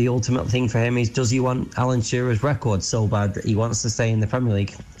 But the ultimate thing for him is, does he want Alan Shearer's record so bad that he wants to stay in the Premier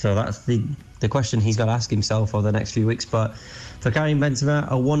League? So that's the question he's got to ask himself over the next few weeks. But for Karim Benzema,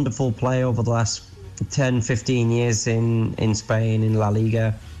 a wonderful player over the last 10, 15 years in Spain, in La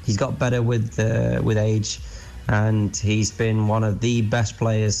Liga. He's got better with age, and he's been one of the best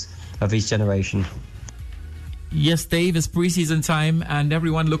players of his generation. Yes, Dave, it's pre-season time and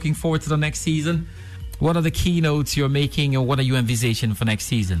everyone looking forward to the next season. What are the keynotes you're making, or what are you envisioning for next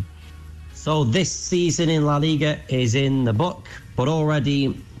season? So this season in La Liga is in the book, but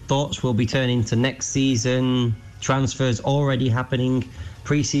already thoughts will be turning to next season. Transfers already happening.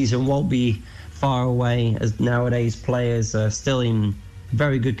 Pre-season won't be far away, as nowadays players are still in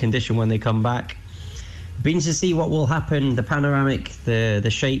very good condition when they come back. Be interesting to see what will happen, the panoramic, the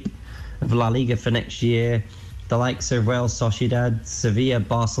shape of La Liga for next year. The likes of Real Sociedad, Sevilla,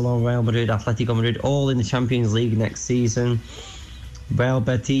 Barcelona, Real Madrid, Atletico Madrid, all in the Champions League next season. Real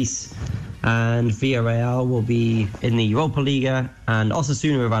Betis and Villarreal will be in the Europa Liga, and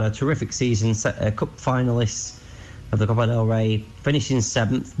Osasuna have had a terrific season, cup finalists of the Copa del Rey, finishing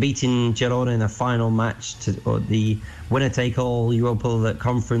 7th, beating Girona in a final match to the winner-take-all Europa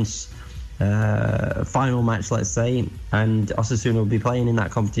Conference final match, let's say, and Osasuna will be playing in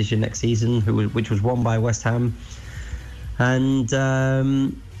that competition next season, which was won by West Ham. And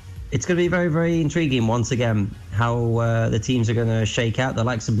it's going to be very, very intriguing once again how the teams are going to shake out. The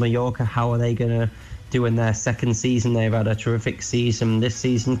likes of Mallorca, how are they going to do in their second season? They've had a terrific season this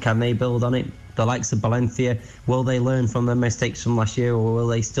season. Can they build on it? The likes of Valencia, will they learn from their mistakes from last year, or will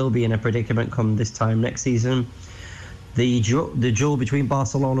they still be in a predicament come this time next season? The duel between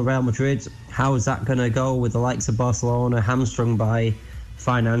Barcelona and Real Madrid, how is that going to go with the likes of Barcelona hamstrung by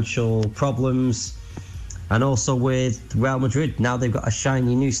financial problems? And also with Real Madrid, now they've got a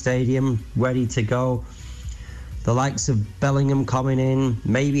shiny new stadium ready to go. The likes of Bellingham coming in,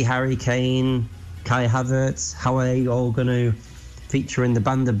 maybe Harry Kane, Kai Havertz, how are they all going to feature in the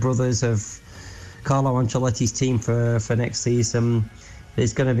band of brothers of Carlo Ancelotti's team for next season?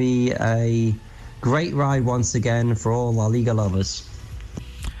 It's going to be a great ride once again for all La Liga lovers.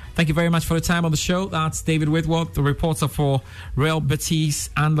 Thank you very much for the time on the show. That's David Whitworth, the reporter for Real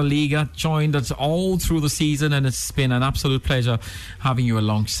Betis and La Liga, joined us all through the season, and it's been an absolute pleasure having you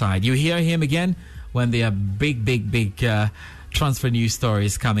alongside. You hear him again when there are big transfer news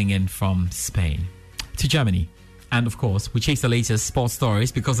stories coming in from Spain. To Germany. And of course, we chase the latest sports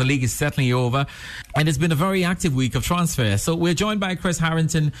stories because the league is certainly over. And it's been a very active week of transfers. So we're joined by Chris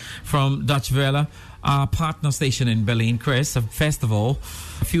Harrington from Dutch Welle, our partner station in Berlin. Chris, first of all,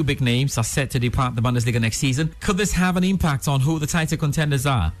 a few big names are set to depart the Bundesliga next season. Could this have an impact on who the title contenders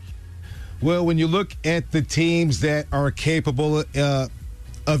are? Well, when you look at the teams that are capable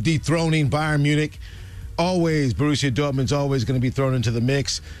of dethroning Bayern Munich, Borussia Dortmund's always going to be thrown into the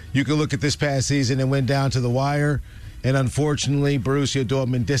mix. You can look at this past season and went down to the wire, and unfortunately, Borussia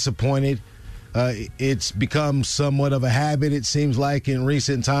Dortmund disappointed. It's become somewhat of a habit, it seems like, in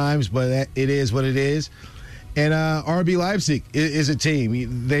recent times, but it is what it is. And RB Leipzig is a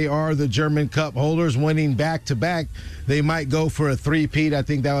team. They are the German Cup holders, winning back-to-back. They might go for a three-peat. I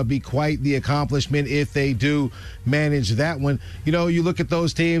think that would be quite the accomplishment if they do manage that one. You know, you look at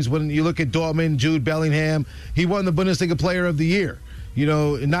those teams. When you look at Dortmund, Jude Bellingham, he won the Bundesliga Player of the Year. You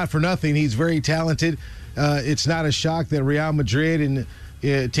know, not for nothing. He's very talented. It's not a shock that Real Madrid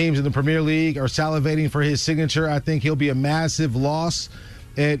and teams in the Premier League are salivating for his signature. I think he'll be a massive loss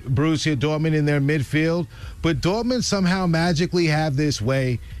at Borussia Dortmund in their midfield. But Dortmund somehow magically have this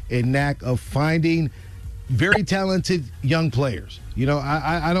way and knack of finding very talented young players. You know,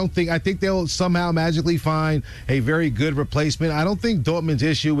 I think they'll somehow magically find a very good replacement. I don't think Dortmund's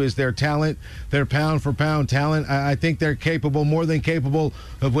issue is their talent, their pound-for-pound talent. I think they're capable, more than capable,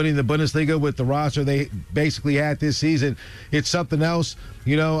 of winning the Bundesliga with the roster they basically had this season. It's something else.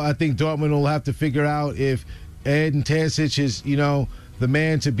 You know, I think Dortmund will have to figure out if Edin Terzic is, you know, the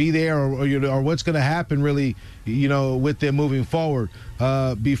man to be there, or what's going to happen really, you know, with them moving forward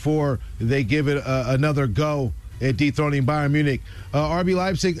before they give it another go at dethroning Bayern Munich. RB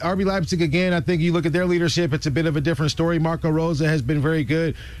Leipzig again. I think you look at their leadership; it's a bit of a different story. Marco Rose has been very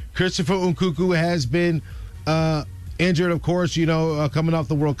good. Christopher Nkunku has been injured, of course. You know, coming off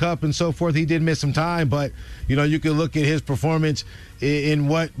the World Cup and so forth. He did miss some time, but you know, you can look at his performance in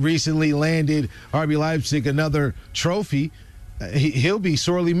what recently landed RB Leipzig another trophy. He'll be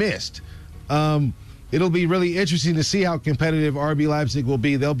sorely missed. It'll be really interesting to see how competitive RB Leipzig will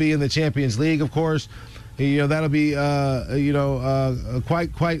be. They'll be in the Champions League, of course. You know, that'll be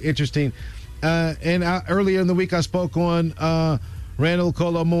quite interesting. And earlier in the week, I spoke on Randal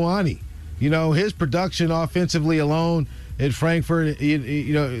Kolo Muani. You know, his production offensively alone at Frankfurt.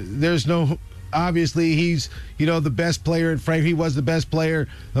 You know, there's no. Obviously, he's, you know, the best player at Frankfurt. He was the best player,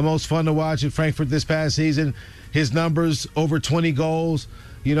 the most fun to watch at Frankfurt this past season. His numbers, over 20 goals,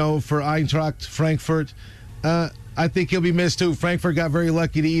 you know, for Eintracht Frankfurt. I think he'll be missed, too. Frankfurt got very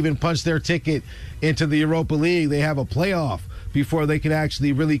lucky to even punch their ticket into the Europa League. They have a playoff before they can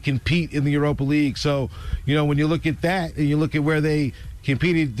actually really compete in the Europa League. So, you know, when you look at that and you look at where they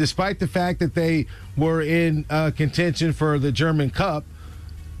competed, despite the fact that they were in contention for the German Cup,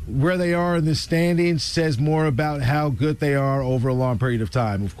 where they are in the standings says more about how good they are over a long period of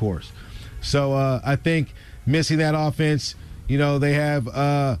time, of course. So I think missing that offense, you know, they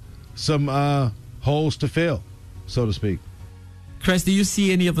have some holes to fill, so to speak. Chris, do you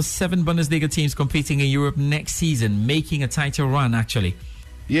see any of the 7 Bundesliga teams competing in Europe next season making a title run, actually?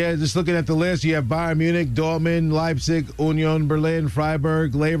 Yeah, just looking at the list, you have Bayern Munich, Dortmund, Leipzig, Union Berlin,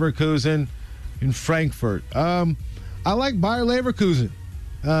 Freiburg, Leverkusen, and Frankfurt. I like Bayer Leverkusen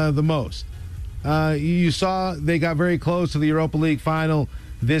the most. You saw they got very close to the Europa League final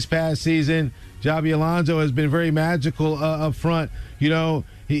this past season. Xabi Alonso has been very magical up front. You know,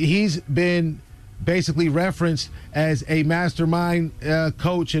 he's been basically referenced as a mastermind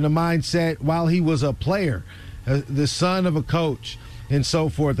coach and a mindset while he was a player, the son of a coach and so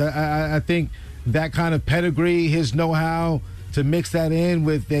forth. I think that kind of pedigree, his know-how to mix that in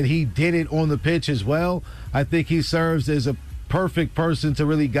with that he did it on the pitch as well. I think he serves as a perfect person to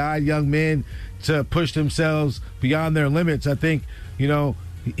really guide young men to push themselves beyond their limits. I think, you know,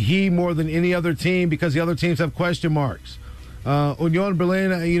 he more than any other team, because the other teams have question marks. Union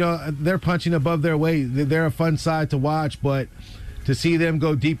Berlin, you know, they're punching above their weight. They're a fun side to watch, but to see them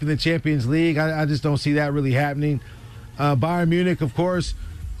go deep in the Champions League, I just don't see that really happening. Bayern Munich, of course,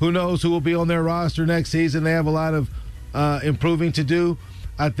 who knows who will be on their roster next season. They have a lot of improving to do.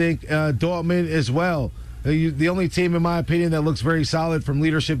 I think Dortmund as well. The only team, in my opinion, that looks very solid from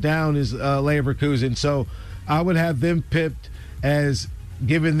leadership down is Leverkusen. So I would have them pipped as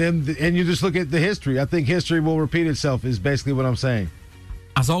giving them, and you just look at the history. I think history will repeat itself is basically what I'm saying.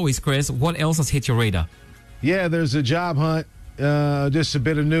 As always, Chris, what else has hit your radar? Yeah, there's a job hunt. Just a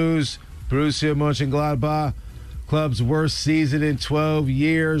bit of news. Borussia Mönchengladbach, club's worst season in 12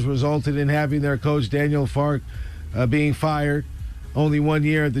 years, resulted in having their coach Daniel Fark being fired. Only 1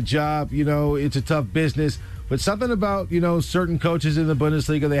 year at the job. You know, it's a tough business. But something about, you know, certain coaches in the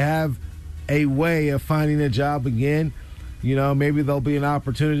Bundesliga, they have a way of finding a job again. You know, maybe there'll be an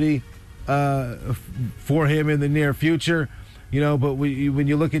opportunity for him in the near future. You know, but when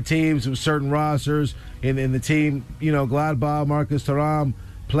you look at teams with certain rosters in the team, you know, Gladbach, Marcus Thuram,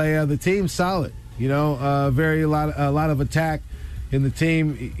 Playa, the team's solid. You know, a lot of attack in the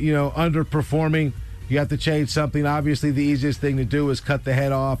team. You know, underperforming. You have to change something. Obviously, the easiest thing to do is cut the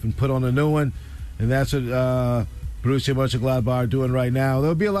head off and put on a new one, and that's what Borussia Mönchengladbach are doing right now.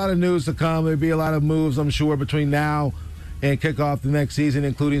 There'll be a lot of news to come. There'll be a lot of moves, I'm sure, between now and kick off the next season,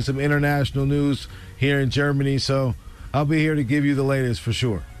 including some international news here in Germany. So I'll be here to give you the latest for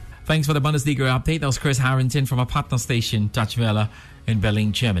sure. Thanks for the Bundesliga update. That was Chris Harrington from our partner station, Deutsche Welle, in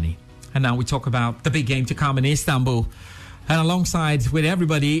Berlin, Germany. And now we talk about the big game to come in Istanbul. And alongside with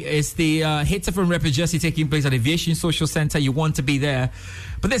everybody is the Hitze from Rapid Jersey taking place at Aviation Social Center. You want to be there.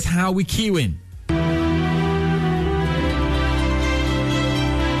 But that's how we queue in.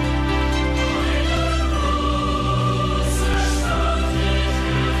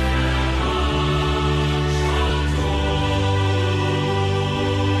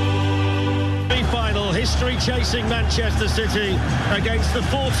 Chasing Manchester City against the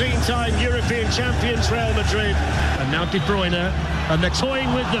 14-time European champions Real Madrid. And now De Bruyne, and they're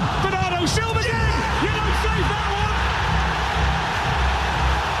toying with them. Bernardo Silva again! You don't save that one!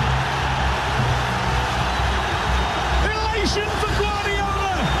 Elation for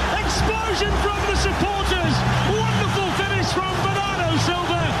Guardiola! Explosion from the supporters! Wonderful finish from Bernardo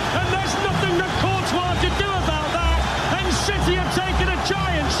Silva! And there's nothing that Courtois could do about that! And City have taken a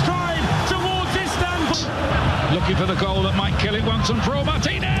giant stride towards Istanbul! Looking for the goal that might kill it once and for all.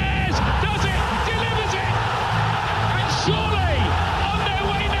 Martinez does it, delivers it, and surely on their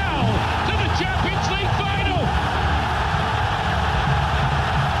way now to the Champions League final.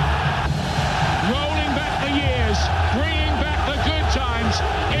 Rolling back the years, bringing back the good times.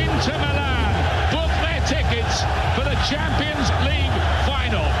 Inter Milan book their tickets for the Champions League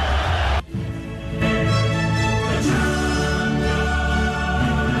final.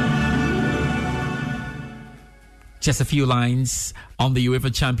 Just a few lines on the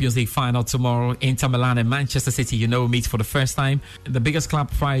UEFA Champions League final tomorrow. Inter Milan and Manchester City, you know, meet for the first time. The biggest club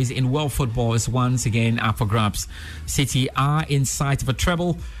prize in world football is once again up for grabs. City are in sight of a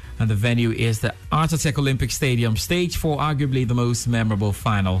treble, and the venue is the Atatürk Olympic Stadium, stage for arguably the most memorable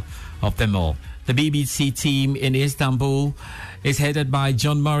final of them all. The BBC team in Istanbul is headed by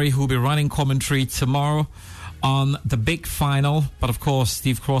John Murray, who will be running commentary tomorrow on the big final. But of course,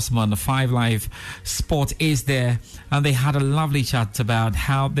 Steve Crossman, the 5 Live Sport, is there, and they had a lovely chat about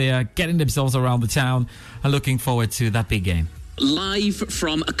how they are getting themselves around the town and looking forward to that big game. Live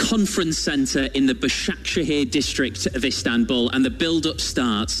from a conference centre in the Başakşehir district of Istanbul, and the build-up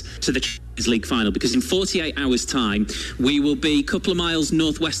starts to the Champions League final, because in 48 hours' time we will be a couple of miles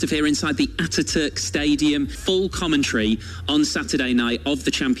northwest of here inside the Atatürk Stadium. Full commentary on Saturday night of the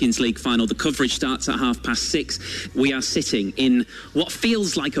Champions League final. The coverage starts at 6:30. We are sitting in what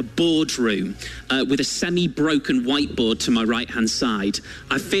feels like a boardroom with a semi-broken whiteboard to my right-hand side.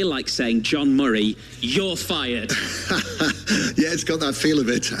 I feel like saying, John Murray, you're fired. Yeah, it's got that feel of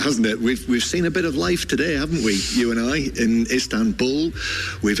it, hasn't it? We've seen a bit of life today, haven't we, you and I, in Istanbul.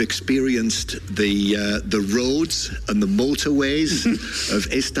 We've experienced the roads and the motorways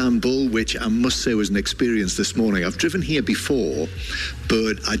of Istanbul, which I must say was an experience this morning. I've driven here before,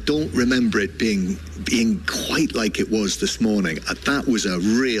 but I don't remember it being quite like it was this morning. That was a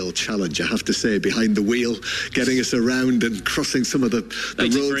real challenge, I have to say, behind the wheel, getting us around and crossing some of the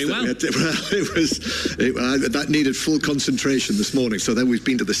roads. Very well. That needed full concentration this morning. So then we've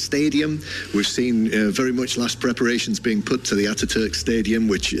been to the stadium. We've seen very much last preparations being put to the Atatürk Stadium,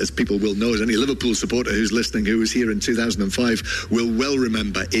 which, as people will know, as any Liverpool supporter who's listening, who was here in 2005, will well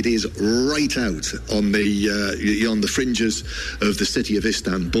remember, it is right out on the fringes of the city of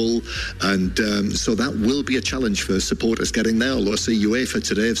Istanbul, and so that will be a challenge for supporters getting there. Although I see UEFA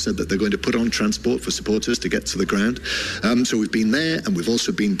today have said that they're going to put on transport for supporters to get to the ground. So we've been there, and we've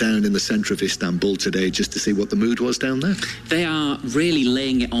also been down in the centre of Istanbul today just to see what the mood was down there. They are really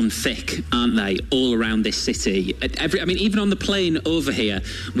laying it on thick, aren't they, all around this city? Even on the plane over here,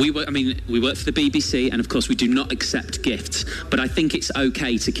 we work for the BBC, and of course we do not accept gifts, but I think it's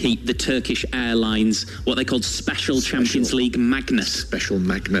okay to keep the Turkish Airlines, what they called Special Champions League Magnet. Special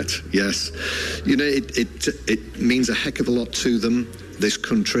Magnet, yes. You know, it means a heck of a lot to them, this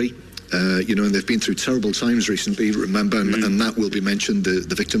country. And they've been through terrible times recently, remember, and that will be mentioned,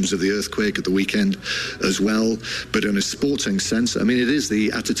 the victims of the earthquake at the weekend as well. But in a sporting sense, it is the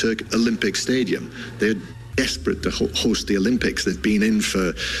Atatürk Olympic Stadium. They had desperate to host the Olympics. They've been in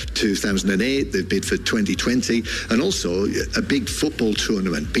for 2008, they've bid for 2020, and also a big football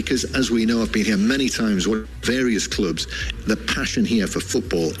tournament, because as we know, I've been here many times with various clubs, the passion here for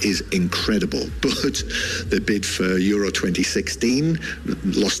football is incredible. But they bid for Euro 2016,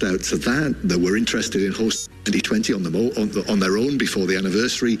 lost out to that. They were interested in hosting 2020 on their own before the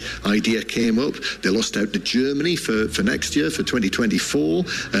anniversary idea came up. They lost out to Germany for next year, for 2024.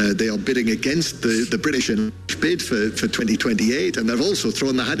 They are bidding against the British bid for 2028, and they've also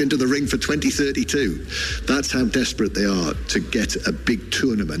thrown their hat into the ring for 2032. That's how desperate they are to get a big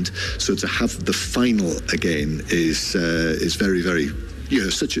tournament. So to have the final again is very, very,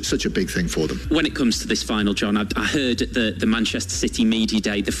 such a big thing for them. When it comes to this final, John, I heard at the Manchester City Media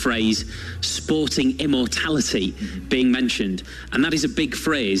Day the phrase sporting immortality being mentioned, and that is a big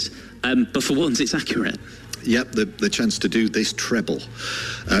phrase, but for once it's accurate. Yep, the chance to do this treble,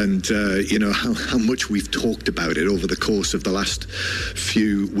 and how much we've talked about it over the course of the last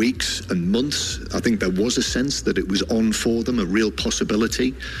few weeks and months. I think there was a sense that it was on for them, a real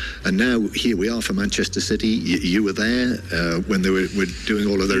possibility, and now here we are for Manchester City. You were there when they were doing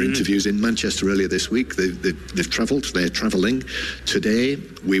all of their interviews in Manchester earlier this week. They've travelled. They're travelling today.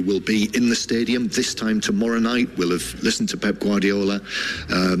 We will be in the stadium this time tomorrow night. We'll have listened to Pep Guardiola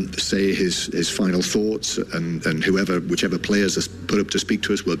say his final thoughts. And whichever players are put up to speak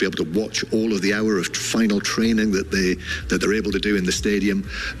to us, will be able to watch all of the hour of final training that they're able to do in the stadium.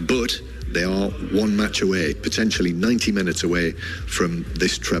 But they are one match away, potentially 90 minutes away from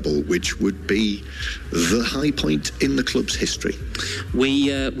this treble, which would be the high point in the club's history. We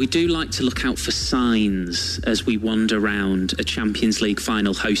do like to look out for signs as we wander around a Champions League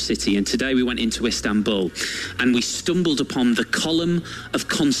final host city, and today we went into Istanbul and we stumbled upon the Column of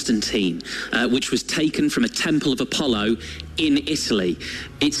Constantine, which was taken from a temple of Apollo in Italy.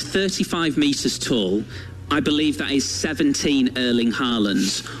 It's 35 metres tall. I believe that is 17 Erling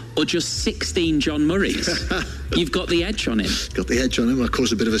Haalands, or just 16 John Murrays. You've got the edge on him. Got the edge on him. I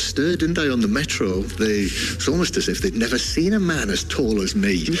caused a bit of a stir, didn't I, on the metro? It's almost as if they'd never seen a man as tall as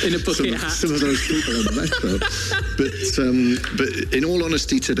me. In a bucket hat. Some of those people on the metro. But in all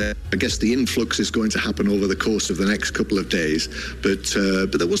honesty today, I guess the influx is going to happen over the course of the next couple of days. But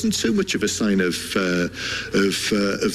there wasn't too much of a sign of